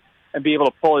ability and be able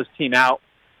to pull his team out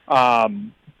of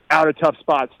tough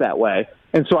spots that way.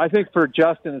 And so I think for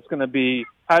Justin, it's going to be,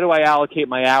 how do I allocate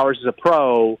my hours as a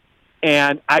pro?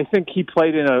 And I think he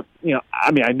played in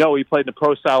I know he played in a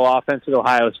pro-style offense at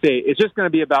Ohio State. It's just going to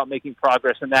be about making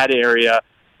progress in that area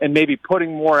and maybe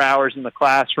putting more hours in the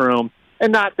classroom.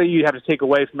 And not that you have to take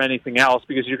away from anything else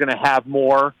because you're going to have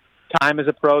more time as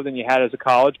a pro than you had as a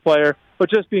college player, but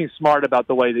just being smart about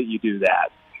the way that you do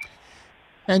that.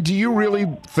 And do you really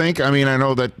think, I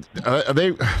know that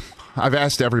I've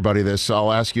asked everybody this, so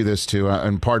I'll ask you this too,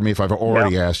 and pardon me if I've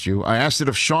already asked you. I asked it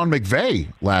of Sean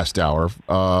McVay last hour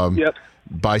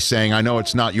by saying, I know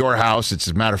it's not your house, it's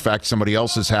as a matter of fact somebody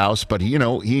else's house, but he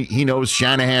knows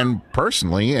Shanahan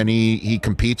personally, and he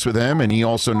competes with him, and he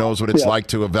also knows what it's like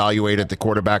to evaluate at the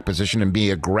quarterback position and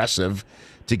be aggressive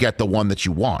to get the one that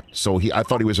you want. So I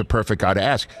thought he was a perfect guy to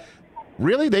ask.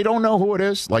 Really? They don't know who it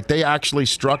is? They actually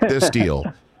struck this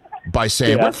deal by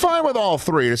saying, we're fine with all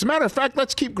three. As a matter of fact,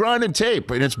 let's keep grinding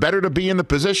tape. And it's better to be in the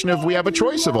position if we have a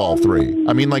choice of all three.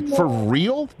 For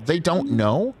real? They don't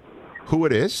know who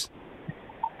it is?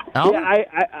 Al? Yeah, I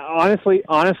honestly,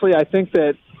 I think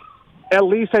that at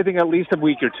least a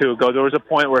week or two ago, there was a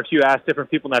point where if you ask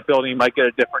different people in that building, you might get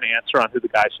a different answer on who the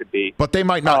guy should be. But they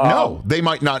might not know. They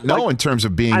might not know in terms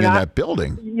of being in that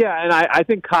building. Yeah, and I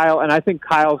think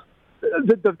Kyle's,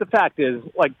 the fact is,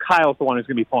 Kyle's the one who's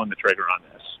going to be pulling the trigger on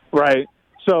this, right?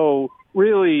 So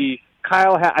really,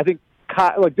 I think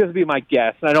this would be my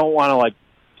guess, and I don't want to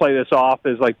play this off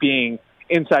as being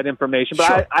inside information, but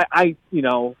sure.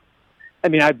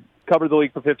 I've covered the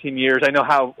league for 15 years. I know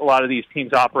how a lot of these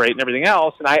teams operate and everything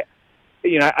else, and I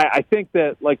think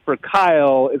that for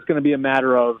Kyle, it's going to be a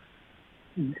matter of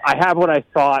I have what I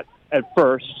thought at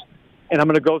first, and I'm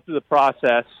going to go through the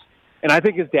process, and I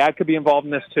think his dad could be involved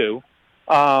in this too.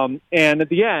 And at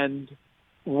the end,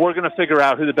 we're going to figure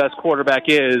out who the best quarterback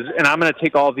is, and I'm going to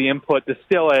take all the input,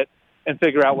 distill it, and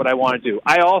figure out what I want to do.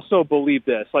 I also believe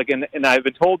this, and I've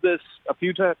been told this a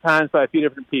few times by a few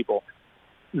different people.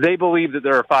 They believe that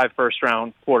there are 5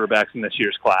 first-round quarterbacks in this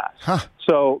year's class. Huh.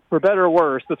 So, for better or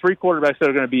worse, the 3 quarterbacks that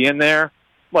are going to be in there,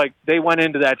 they went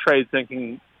into that trade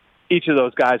thinking each of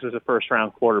those guys was a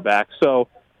first-round quarterback. So,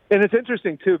 and it's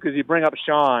interesting, too, because you bring up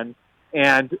Sean,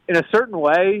 and in a certain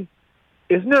way,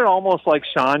 isn't it almost like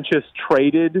Sean just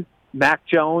traded Mac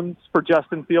Jones for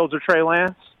Justin Fields or Trey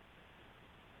Lance?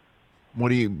 What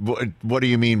do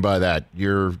you mean by that?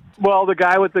 The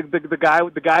guy with the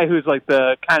guy who's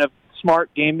the kind of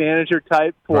smart game manager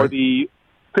type for the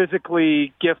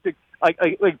physically gifted,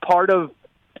 part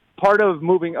part of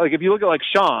moving, like if you look at like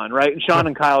Sean, right? And Sean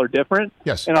and Kyle are different.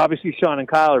 Yes. And obviously Sean and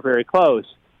Kyle are very close.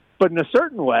 But in a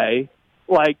certain way,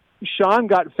 like Sean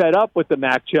got fed up with the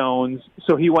Mac Jones,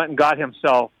 so he went and got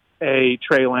himself a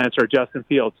Trey Lance or Justin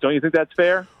Fields. Don't you think that's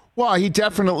fair? Well, he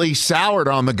definitely soured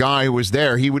on the guy who was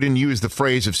there. He wouldn't use the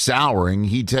phrase of souring.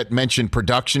 He mentioned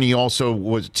production. He also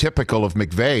was typical of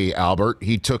McVay, Albert.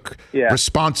 He took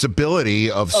responsibility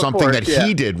of something that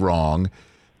he did wrong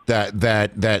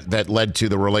that led to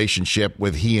the relationship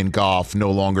with he and Goff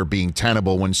no longer being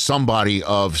tenable when somebody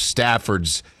of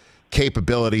Stafford's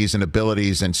capabilities and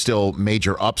abilities and still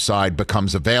major upside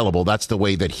becomes available. That's the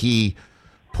way that he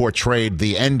portrayed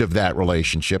the end of that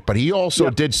relationship. But he also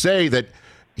did say that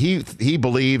he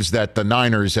believes that the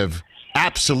Niners have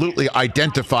absolutely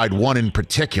identified one in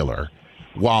particular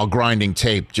while grinding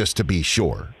tape just to be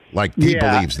sure. Like, he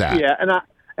believes that. Yeah,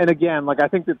 and again, like, I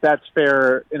think that that's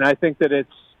fair, and I think that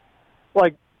it's,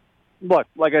 like, look,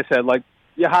 like I said, like,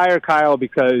 you hire Kyle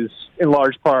because, in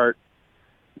large part,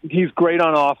 he's great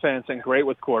on offense and great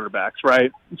with quarterbacks, right?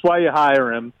 That's why you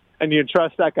hire him, and you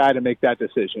trust that guy to make that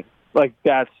decision. Like,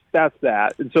 that's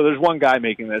that. And so there's one guy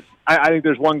making this. I think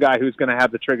there's one guy who's going to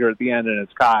have the trigger at the end, and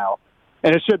it's Kyle.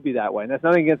 And it should be that way. And that's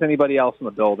nothing against anybody else in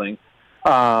the building.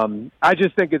 I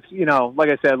just think it's, like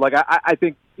I said, like I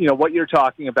think, what you're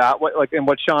talking about, and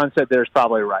what Sean said there is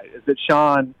probably right, is that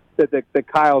Sean, that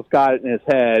Kyle's got it in his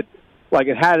head, like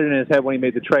it had it in his head when he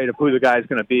made the trade of who the guy's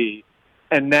going to be.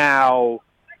 And now,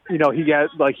 he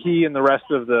and the rest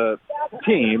of the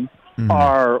team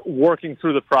are working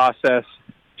through the process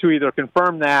to either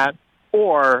confirm that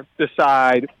or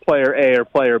decide player A or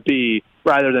player B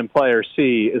rather than player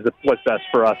C is what's best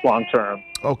for us long term.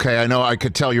 Okay, I know I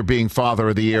could tell you're being father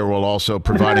of the year while also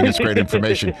providing us great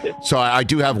information. So I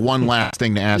do have one last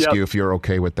thing to ask you, if you're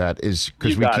okay with that, is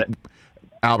because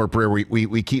Albert Breer,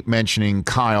 we keep mentioning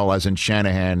Kyle as in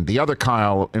Shanahan. The other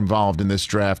Kyle involved in this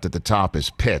draft at the top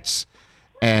is Pitts.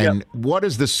 And what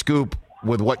is the scoop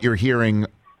with what you're hearing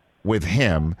with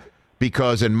him?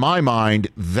 Because in my mind,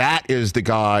 that is the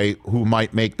guy who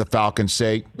might make the Falcons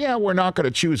say, yeah, we're not going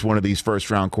to choose one of these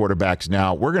first-round quarterbacks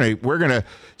now. We're gonna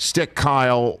stick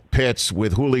Kyle Pitts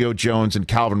with Julio Jones and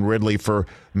Calvin Ridley for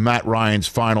Matt Ryan's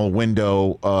final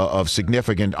window of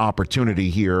significant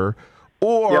opportunity here,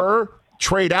 or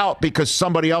trade out because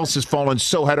somebody else has fallen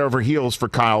so head over heels for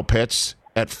Kyle Pitts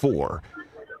at 4.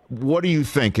 What do you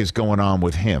think is going on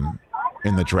with him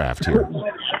in the draft here?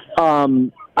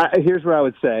 Here's what I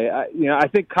would say. I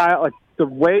think Kyle, like the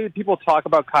way people talk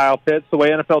about Kyle Pitts, the way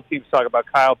NFL teams talk about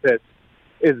Kyle Pitts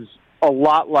is a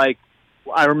lot like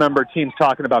I remember teams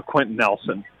talking about Quentin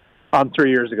Nelson 3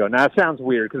 years ago. Now, it sounds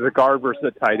weird because a guard versus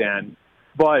a tight end,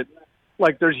 but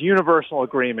like there's universal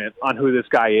agreement on who this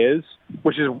guy is,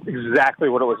 which is exactly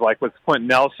what it was like with Quentin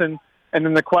Nelson. And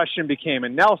then the question became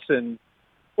in Nelson,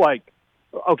 like,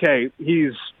 okay,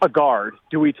 he's a guard.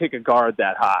 Do we take a guard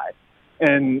that high?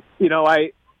 And,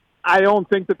 I don't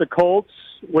think that the Colts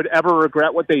would ever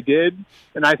regret what they did.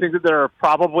 And I think that there are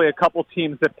probably a couple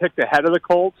teams that picked ahead of the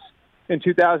Colts in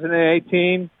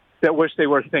 2018 that wish they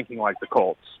were thinking like the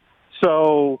Colts.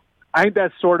 So I think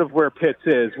that's sort of where Pitts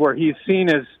is, where he's seen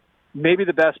as maybe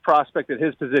the best prospect at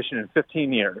his position in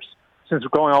 15 years, since we're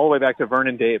going all the way back to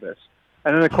Vernon Davis.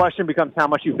 And then the question becomes how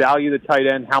much you value the tight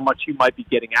end, how much you might be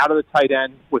getting out of the tight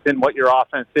end within what your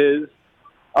offense is.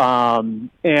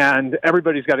 And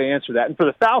everybody's got to answer that. And for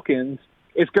the Falcons,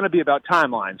 it's going to be about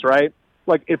timelines, right?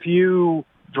 Like if you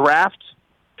draft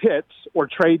Pitts or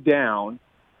trade down,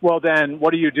 well, then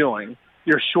what are you doing?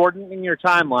 You're shortening your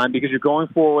timeline because you're going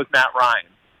forward with Matt Ryan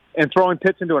and throwing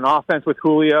Pitts into an offense with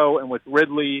Julio and with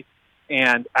Ridley.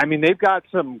 And I mean, they've got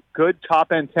some good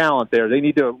top end talent there. They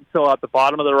need to fill out the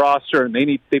bottom of the roster, and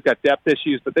they've got depth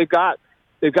issues, but they've got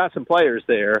some players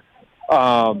there.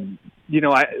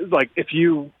 If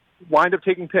you wind up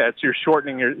taking Pitts, you're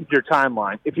shortening your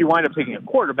timeline. If you wind up taking a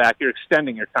quarterback, you're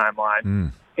extending your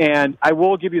timeline. And I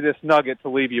will give you this nugget to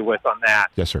leave you with on that.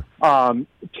 Yes, sir.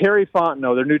 Terry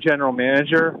Fontenot, their new general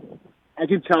manager, I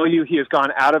can tell you he has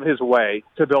gone out of his way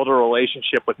to build a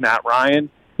relationship with Matt Ryan.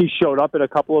 He showed up at a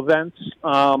couple events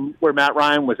where Matt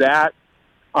Ryan was at.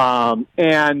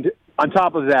 And on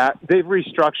top of that, they've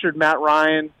restructured Matt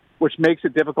Ryan, which makes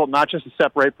it difficult not just to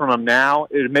separate from him now,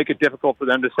 it would make it difficult for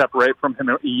them to separate from him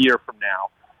a year from now.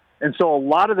 And so a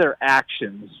lot of their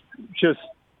actions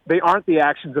they aren't the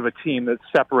actions of a team that's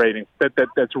separating,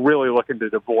 that's really looking to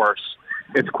divorce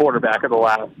its quarterback of the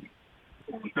last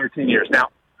 13 years. Now,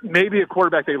 maybe a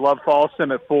quarterback they love falls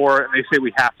them at 4 and they say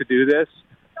we have to do this,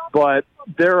 but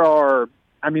there's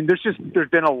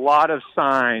been a lot of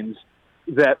signs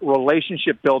that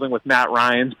relationship building with Matt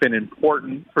Ryan's been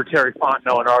important for Terry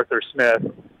Fontenot and Arthur Smith.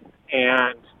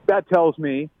 And that tells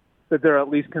me that they're at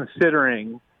least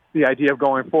considering the idea of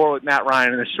going forward with Matt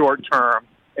Ryan in the short term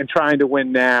and trying to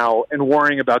win now and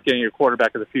worrying about getting a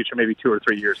quarterback of the future maybe 2 or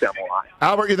 3 years down the line.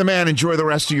 Albert, you're the man. Enjoy the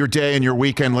rest of your day and your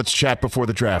weekend. Let's chat before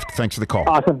the draft. Thanks for the call.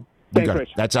 Awesome. Thanks,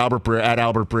 Rich. That's Albert Breer, at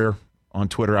Albert Breer on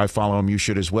Twitter. I follow him. You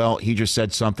should as well. He just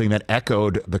said something that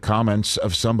echoed the comments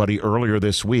of somebody earlier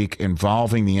this week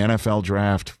involving the NFL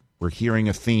draft. We're hearing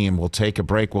a theme. We'll take a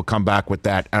break. We'll come back with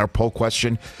that, our poll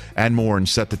question, and more, and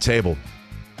set the table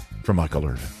for Michael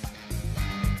Irvin.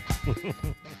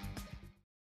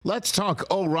 Let's talk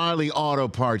O'Reilly Auto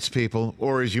Parts, people,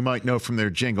 or as you might know from their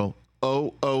jingle,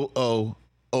 O'Reilly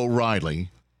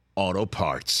Auto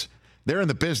Parts. They're in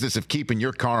the business of keeping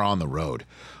your car on the road.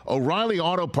 O'Reilly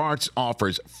Auto Parts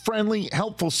offers friendly,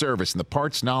 helpful service and the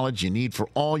parts knowledge you need for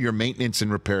all your maintenance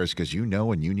and repairs, because you know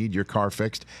when you need your car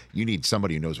fixed, you need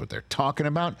somebody who knows what they're talking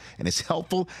about and is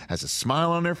helpful, has a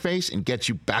smile on their face, and gets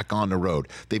you back on the road.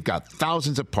 They've got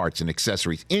thousands of parts and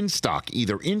accessories in stock,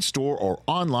 either in-store or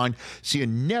online, so you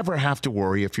never have to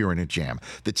worry if you're in a jam.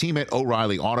 The team at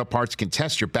O'Reilly Auto Parts can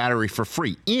test your battery for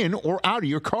free in or out of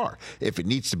your car. If it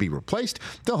needs to be replaced,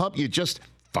 they'll help you just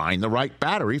find the right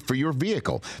battery for your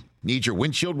vehicle. Need your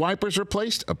windshield wipers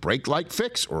replaced, a brake light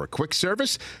fix, or a quick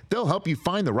service? They'll help you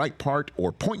find the right part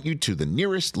or point you to the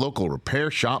nearest local repair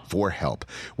shop for help.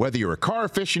 Whether you're a car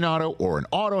aficionado or an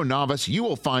auto novice, you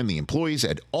will find the employees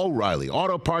at O'Reilly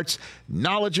Auto Parts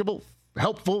knowledgeable,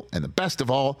 helpful, and the best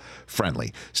of all,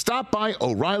 friendly. Stop by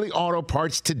O'Reilly Auto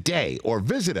Parts today or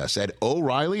visit us at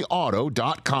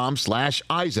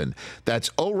O'ReillyAuto.com/Eisen. That's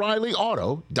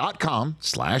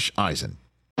O'ReillyAuto.com/Eisen.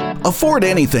 Afford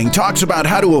Anything talks about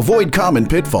how to avoid common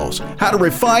pitfalls, how to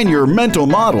refine your mental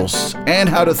models, and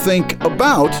how to think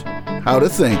about how to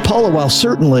think. Paula, while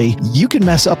certainly you can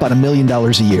mess up on $1 million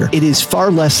a year, it is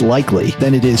far less likely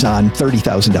than it is on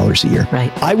 $30,000 a year.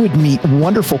 Right. I would meet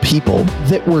wonderful people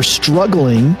that were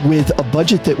struggling with a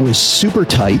budget that was super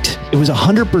tight. It was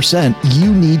 100%.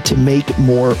 You need to make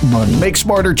more money. Make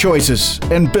smarter choices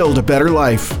and build a better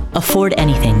life. Afford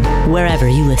Anything, wherever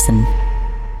you listen.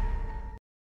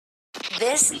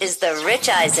 This is the Rich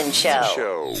Eisen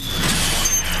Show.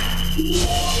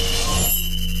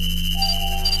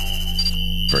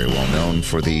 Very well known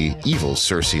for the evil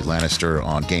Cersei Lannister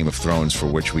on Game of Thrones, for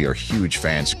which we are huge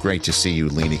fans. Great to see you,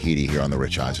 Lena Headey, here on the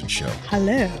Rich Eisen Show.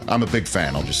 Hello. I'm a big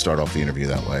fan. I'll just start off the interview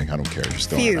that way. I don't care. Just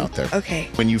throwing it out there. Okay.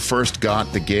 When you first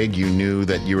got the gig, you knew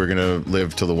that you were going to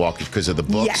live till the walk because of the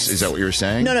books? Yes. Is that what you were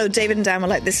saying? No, David and Dan were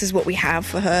like, this is what we have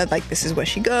for her. Like, this is where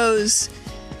she goes.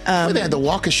 Wait, they had the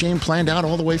Walk of Shame planned out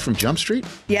all the way from Jump Street?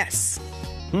 Yes.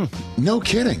 No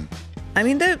kidding. I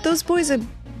mean, those boys are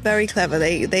very clever.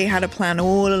 They had a plan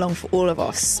all along for all of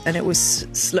us, and it was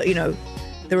slow. You know,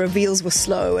 the reveals were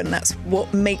slow, and that's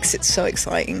what makes it so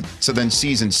exciting. So then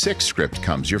season 6 script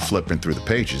comes. You're flipping through the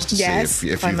pages to see if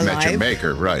you've met your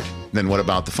maker. Right. Then what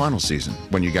about the final season?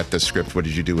 When you got the script, what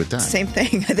did you do with that? Same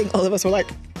thing. I think all of us were like,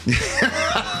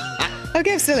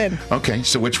 okay, I'm still in. Okay,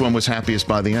 so which one was happiest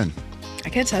by the end? I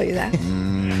can't tell you that.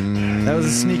 That was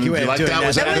a sneaky way of doing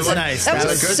that. That was nice. That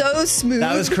was so smooth.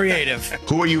 That was creative.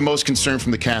 Who are you most concerned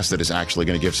from the cast that is actually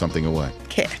going to give something away?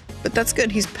 Okay, but that's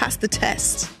good. He's passed the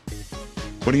test.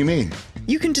 What do you mean?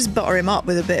 You can just butter him up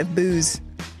with a bit of booze.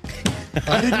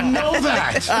 I didn't know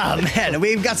that. Oh, man.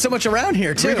 We've got so much around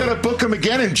here, too. We got to book him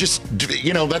again and just,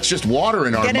 that's just water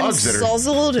in our mugs. Get him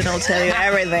sozzled and I'll tell you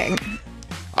everything.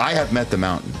 I have met the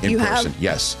Mountain in person.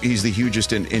 Yes. He's the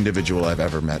hugest individual I've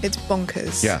ever met. It's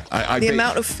bonkers. Yeah. The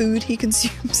amount of food he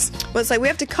consumes. Well, it's like we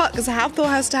have to cut because Hathor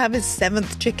has to have his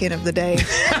 7th chicken of the day.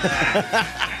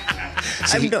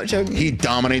 I'm not joking. He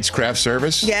dominates craft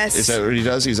service? Yes. Is that what he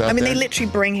does? He's out there? They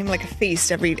literally bring him like a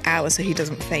feast every hour so he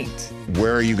doesn't faint.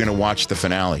 Where are you going to watch the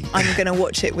finale? I'm going to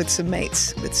watch it with some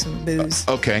mates, with some booze.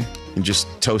 Okay. And just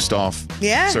toast off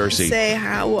Cersei. Say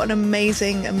what an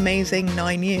amazing, amazing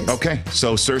 9 years. Okay.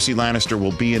 So Cersei Lannister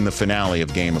will be in the finale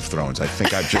of Game of Thrones. I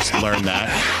think I've just learned that.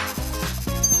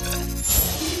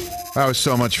 That was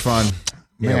so much fun.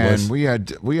 Man, we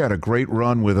had a great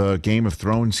run with Game of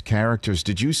Thrones characters.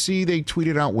 Did you see they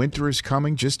tweeted out Winter is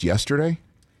Coming just yesterday?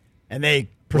 And they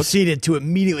proceeded to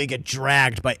immediately get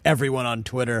dragged by everyone on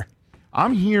Twitter.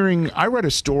 I read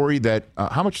a story that,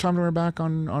 how much time do we have back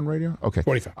on radio? Okay.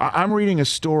 45. I'm reading a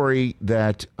story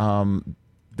that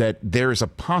that there is a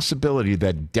possibility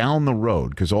that down the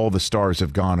road, because all the stars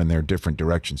have gone in their different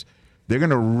directions, they're going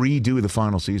to redo the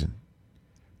final season.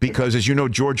 Because, as you know,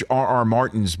 George R.R.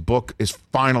 Martin's book is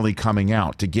finally coming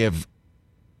out to give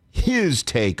his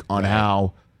take on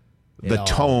how the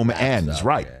tome ends.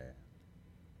 Right.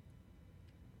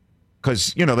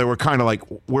 Because, they were kind of like,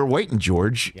 we're waiting,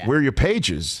 George. Yeah. Where are your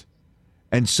pages?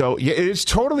 And so, yeah, it is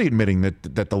totally admitting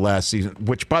that the last season,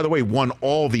 which, by the way, won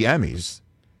all the Emmys.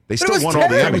 They still won all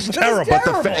the Emmys. It was terrible.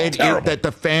 But that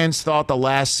the fans thought the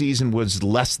last season was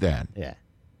less than. Yeah.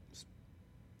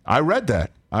 I read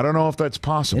that. I don't know if that's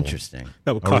possible. Interesting.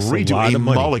 That would cost a lot of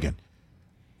money. Mulligan.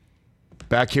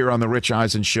 Back here on the Rich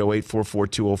Eisen Show,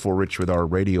 844-204-RICH with our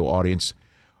radio audience.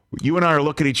 You and I are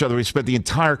looking at each other. We spent the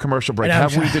entire commercial break.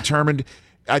 Have we determined?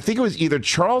 I think it was either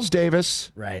Charles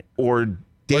Davis or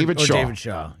David Shaw. David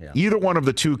Shaw, yeah. Either one of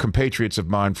the two compatriots of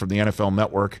mine from the NFL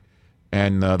Network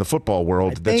and the football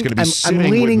world that's going to be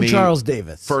sitting with me Charles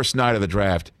Davis. First night of the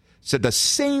draft said the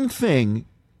same thing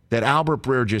that Albert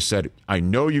Breer just said. I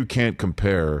know you can't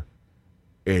compare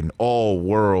an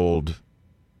all-world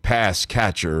pass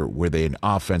catcher with an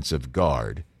offensive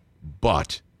guard,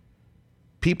 but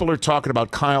people are talking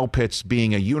about Kyle Pitts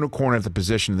being a unicorn at the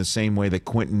position in the same way that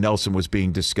Quentin Nelson was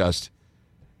being discussed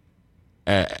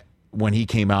when he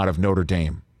came out of Notre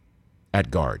Dame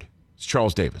at guard. It's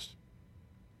Charles Davis.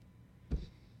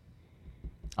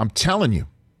 I'm telling you.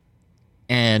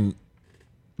 And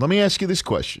let me ask you this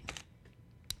question.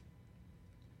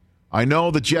 I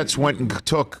know the Jets went and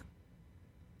took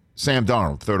Sam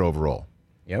Darnold, 3rd overall.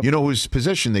 Yep. You know whose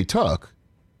position they took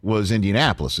was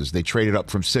Indianapolis's. They traded up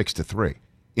from 6 to 3.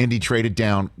 Indy traded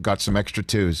down, got some extra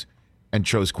 2s, and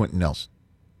chose Quentin Nelson.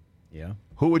 Yeah.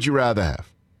 Who would you rather have?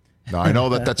 Now, I know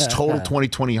that's total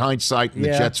 2020 hindsight, and the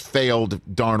Jets failed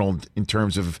Darnold in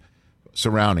terms of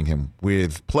surrounding him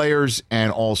with players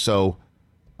and also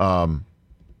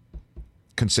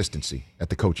consistency at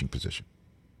the coaching position.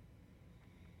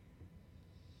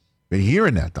 But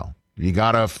hearing that, though, you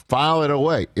got to file it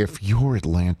away. If you're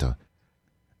Atlanta,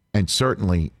 and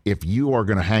certainly if you are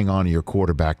going to hang on to your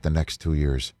quarterback the next 2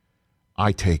 years,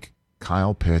 I take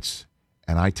Kyle Pitts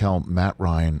and I tell Matt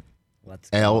Ryan,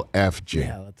 LFG.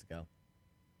 Yeah, let's go.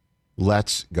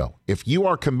 Let's go. If you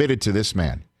are committed to this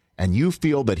man and you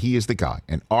feel that he is the guy,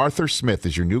 and Arthur Smith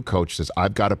is your new coach, says,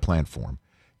 I've got a plan for him,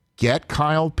 get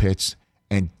Kyle Pitts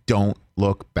and don't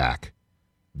look back.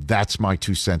 That's my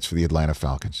 2 cents for the Atlanta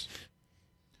Falcons.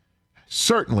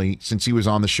 Certainly, since he was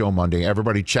on the show Monday,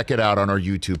 everybody check it out on our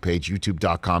YouTube page,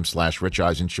 youtube.com/Rich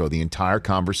Eisen Show. The entire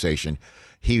conversation.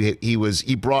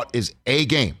 He brought his A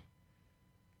game,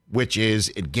 which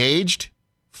is engaged,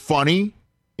 funny,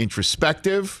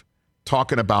 introspective,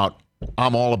 talking about,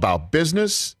 I'm all about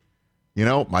business. You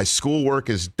know, my schoolwork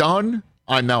is done.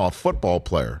 I'm now a football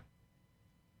player.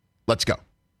 Let's go.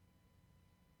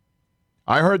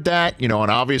 I heard that, and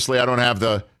obviously I don't have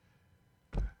the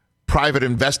private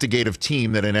investigative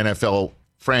team that an NFL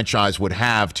franchise would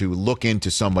have to look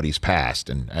into somebody's past.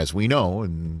 And as we know,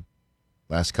 in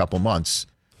the last couple months,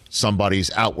 somebody's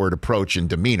outward approach and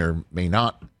demeanor may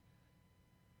not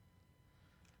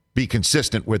be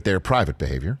consistent with their private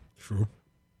behavior. True.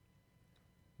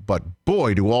 But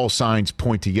boy, do all signs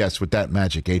point to yes with that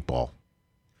magic 8 ball,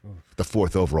 the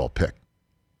 4th overall pick.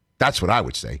 That's what I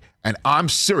would say. And I'm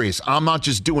serious. I'm not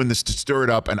just doing this to stir it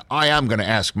up, and I am going to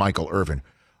ask Michael Irvin.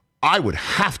 I would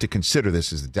have to consider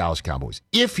this as the Dallas Cowboys.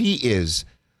 If he is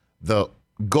the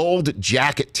gold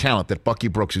jacket talent that Bucky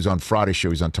Brooks, who's on Friday's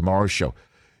show, he's on tomorrow's show,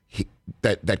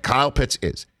 that Kyle Pitts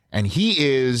is, and he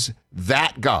is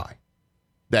that guy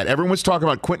that everyone's talking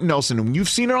about, Quentin Nelson, and you've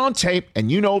seen it on tape, and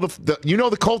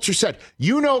the culture set.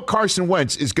 Carson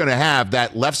Wentz is going to have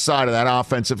that left side of that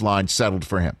offensive line settled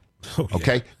for him.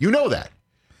 Okay? You know that.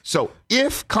 So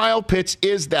if Kyle Pitts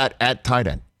is that at tight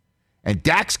end, and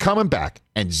Dak's coming back,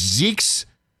 and Zeke's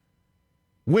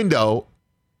window,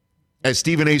 as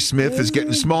Stephen A. Smith is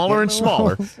getting smaller and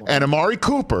smaller, and Amari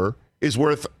Cooper is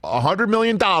worth $100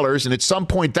 million, and at some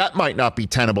point that might not be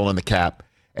tenable in the cap,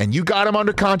 and you got him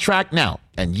under contract now,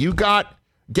 and you got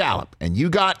Gallup, and you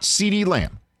got CeeDee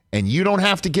Lamb, and you don't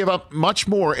have to give up much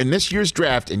more in this year's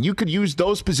draft, and you could use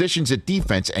those positions at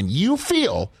defense, and you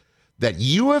feel that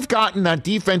you have gotten that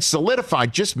defense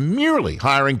solidified just merely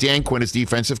hiring Dan Quinn as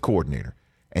defensive coordinator,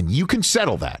 and you can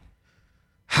settle that.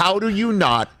 How do you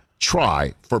not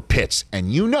try for Pitts?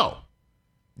 And you know,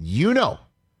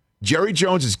 Jerry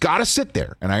Jones has got to sit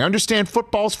there, and I understand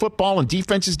football's football and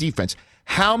defense is defense.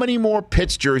 How many more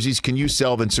Pitts jerseys can you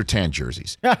sell than Surtain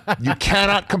jerseys? You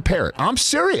cannot compare it. I'm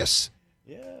serious.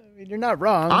 Yeah, I mean, you're not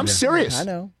wrong. I'm serious. I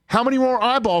know. How many more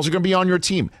eyeballs are going to be on your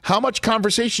team? How much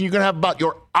conversation are you going to have about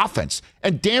your offense?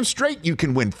 And damn straight you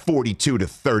can win 42 to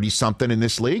 30-something in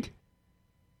this league.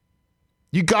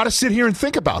 You got to sit here and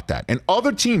think about that. And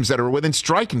other teams that are within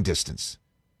striking distance.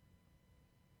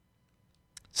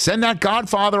 Send that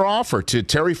Godfather offer to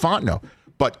Terry Fontenot.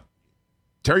 But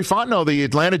Terry Fontenot, the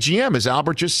Atlanta GM, as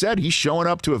Albert just said, he's showing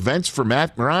up to events for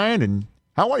Matt Ryan. And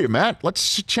how are you, Matt?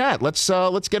 Let's chat. Let's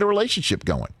get a relationship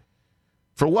going.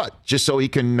 For what? Just so he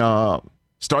can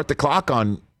start the clock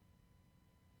on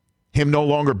him no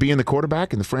longer being the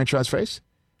quarterback in the franchise face?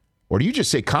 Or do you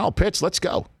just say, Kyle Pitts, let's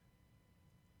go?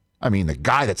 I mean, the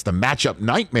guy that's the matchup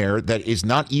nightmare that is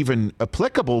not even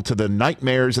applicable to the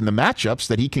nightmares and the matchups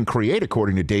that he can create,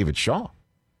 according to David Shaw.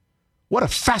 What a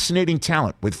fascinating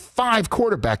talent with 5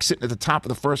 quarterbacks sitting at the top of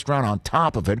the first round on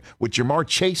top of it with Jamar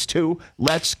Chase, too.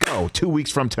 Let's go. 2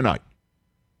 weeks from tonight.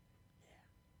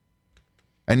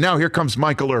 And now here comes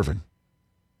Michael Irvin.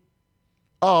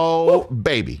 Oh,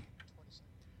 baby.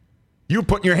 You're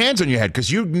putting your hands on your head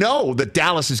because you know that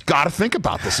Dallas has got to think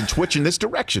about this and twitch in this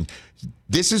direction.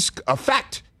 This is a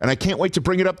fact, and I can't wait to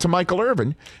bring it up to Michael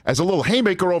Irvin as a little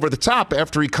haymaker over the top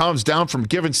after he calms down from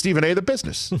giving Stephen A. the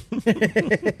business.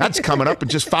 That's coming up in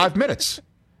just 5 minutes.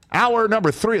 Hour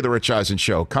number 3 of the Rich Eisen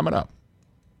Show coming up.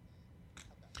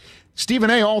 Stephen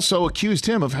A. also accused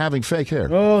him of having fake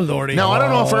hair. Oh, Lordy. Now, I don't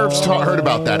know if Irv's heard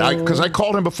about that, because I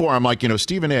called him before. I'm like,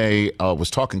 Stephen A. Was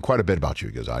talking quite a bit about you.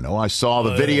 He goes, I know. I saw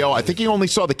the video. I think he only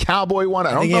saw the Cowboy one.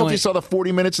 I don't know if he saw the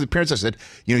 40 minutes of the appearance. I said,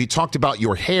 he talked about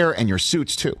your hair and your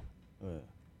suits, too.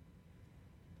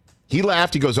 He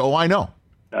laughed. He goes, oh, I know.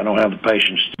 I don't have the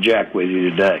patience to jack with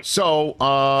you today. So,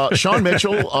 Sean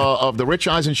Mitchell of the Rich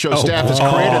Eisen Show staff has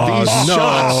created these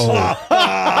shots.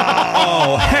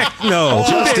 Oh, heck no.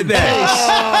 Just in case.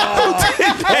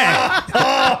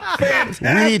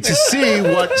 We need to see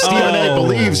what Stephen A.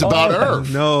 believes about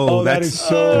Irv. No, that is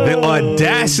so the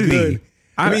audacity. Good.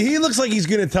 I mean, he looks like he's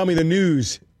going to tell me the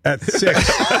news at 6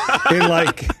 in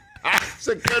It's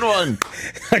a good one.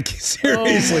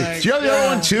 Seriously. Do you have the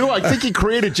other one, too? I think he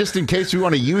created just in case we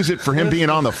want to use it for him being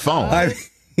on the phone.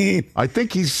 I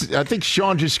think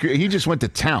Sean just went to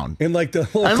town. And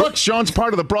look, Sean's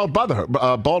part of the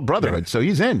Bald Brotherhood, so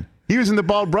he's in. He was in the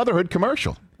Bald Brotherhood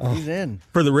commercial. He's in.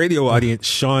 For the radio audience,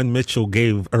 Sean Mitchell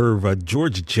gave Irv a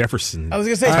George Jefferson. I was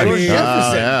going to say George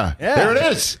Jefferson. Yeah. There it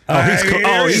is.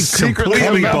 He's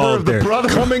completely bald there.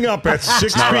 Coming up at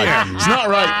 6 p.m. It's not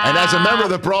right. And as a member of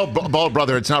the Bald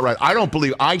Brotherhood, it's not right. I don't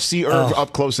believe. I see Irv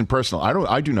up close and personal.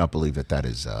 I do not believe that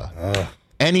is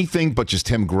anything but just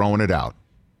him growing it out.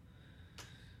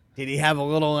 Did he have a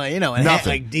little, Nothing.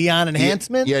 like Dion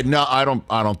enhancement? Yeah, no, I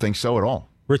don't think so at all.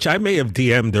 Rich, I may have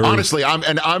DM'd Irv. Honestly,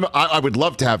 I would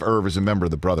love to have Irv as a member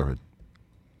of the Brotherhood.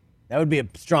 That would be a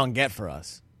strong get for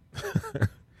us.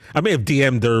 I may have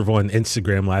DM'd Irv on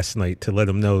Instagram last night to let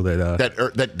him know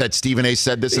that Stephen A.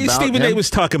 said this about Stephen him? A. was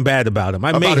talking bad about him.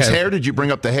 About his hair? Did you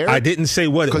bring up the hair? I didn't say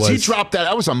what it was. Because he dropped that.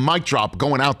 That was a mic drop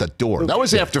going out the door. That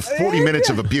was after 40 minutes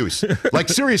of abuse. Like,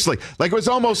 seriously. Like, it was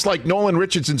almost like Nolan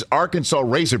Richardson's Arkansas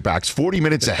Razorbacks, 40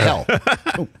 minutes of hell.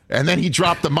 And then he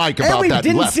dropped the mic about that. And we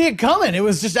didn't see it coming. It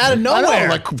was just out of nowhere. I know,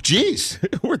 like, geez.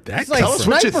 Where'd that like tell us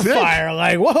what you think. Fire.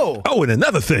 Like, whoa. Oh, and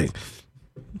another thing.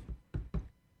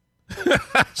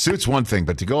 Suits one thing,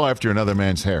 but to go after another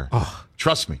man's hair,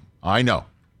 trust me, I know.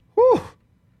 Whew.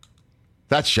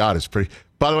 That shot is pretty.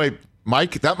 By the way,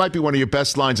 Mike, that might be one of your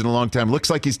best lines in a long time. Looks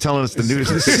like he's telling us the news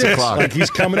at 6 o'clock. Like he's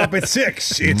coming up at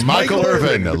 6. It's Michael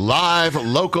Irvin, live,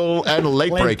 local, and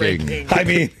late breaking. I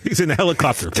mean, he's in a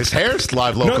helicopter. His hair's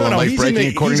live, local, and late breaking,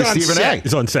 according to Stephen A.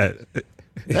 He's on set.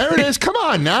 There it is. Come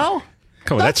on now.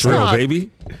 Come on, that's real,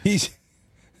 baby. He's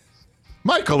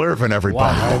Michael Irvin,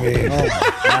 everybody. Wow.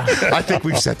 I think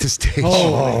we've set the stage.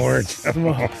 Oh, Lord.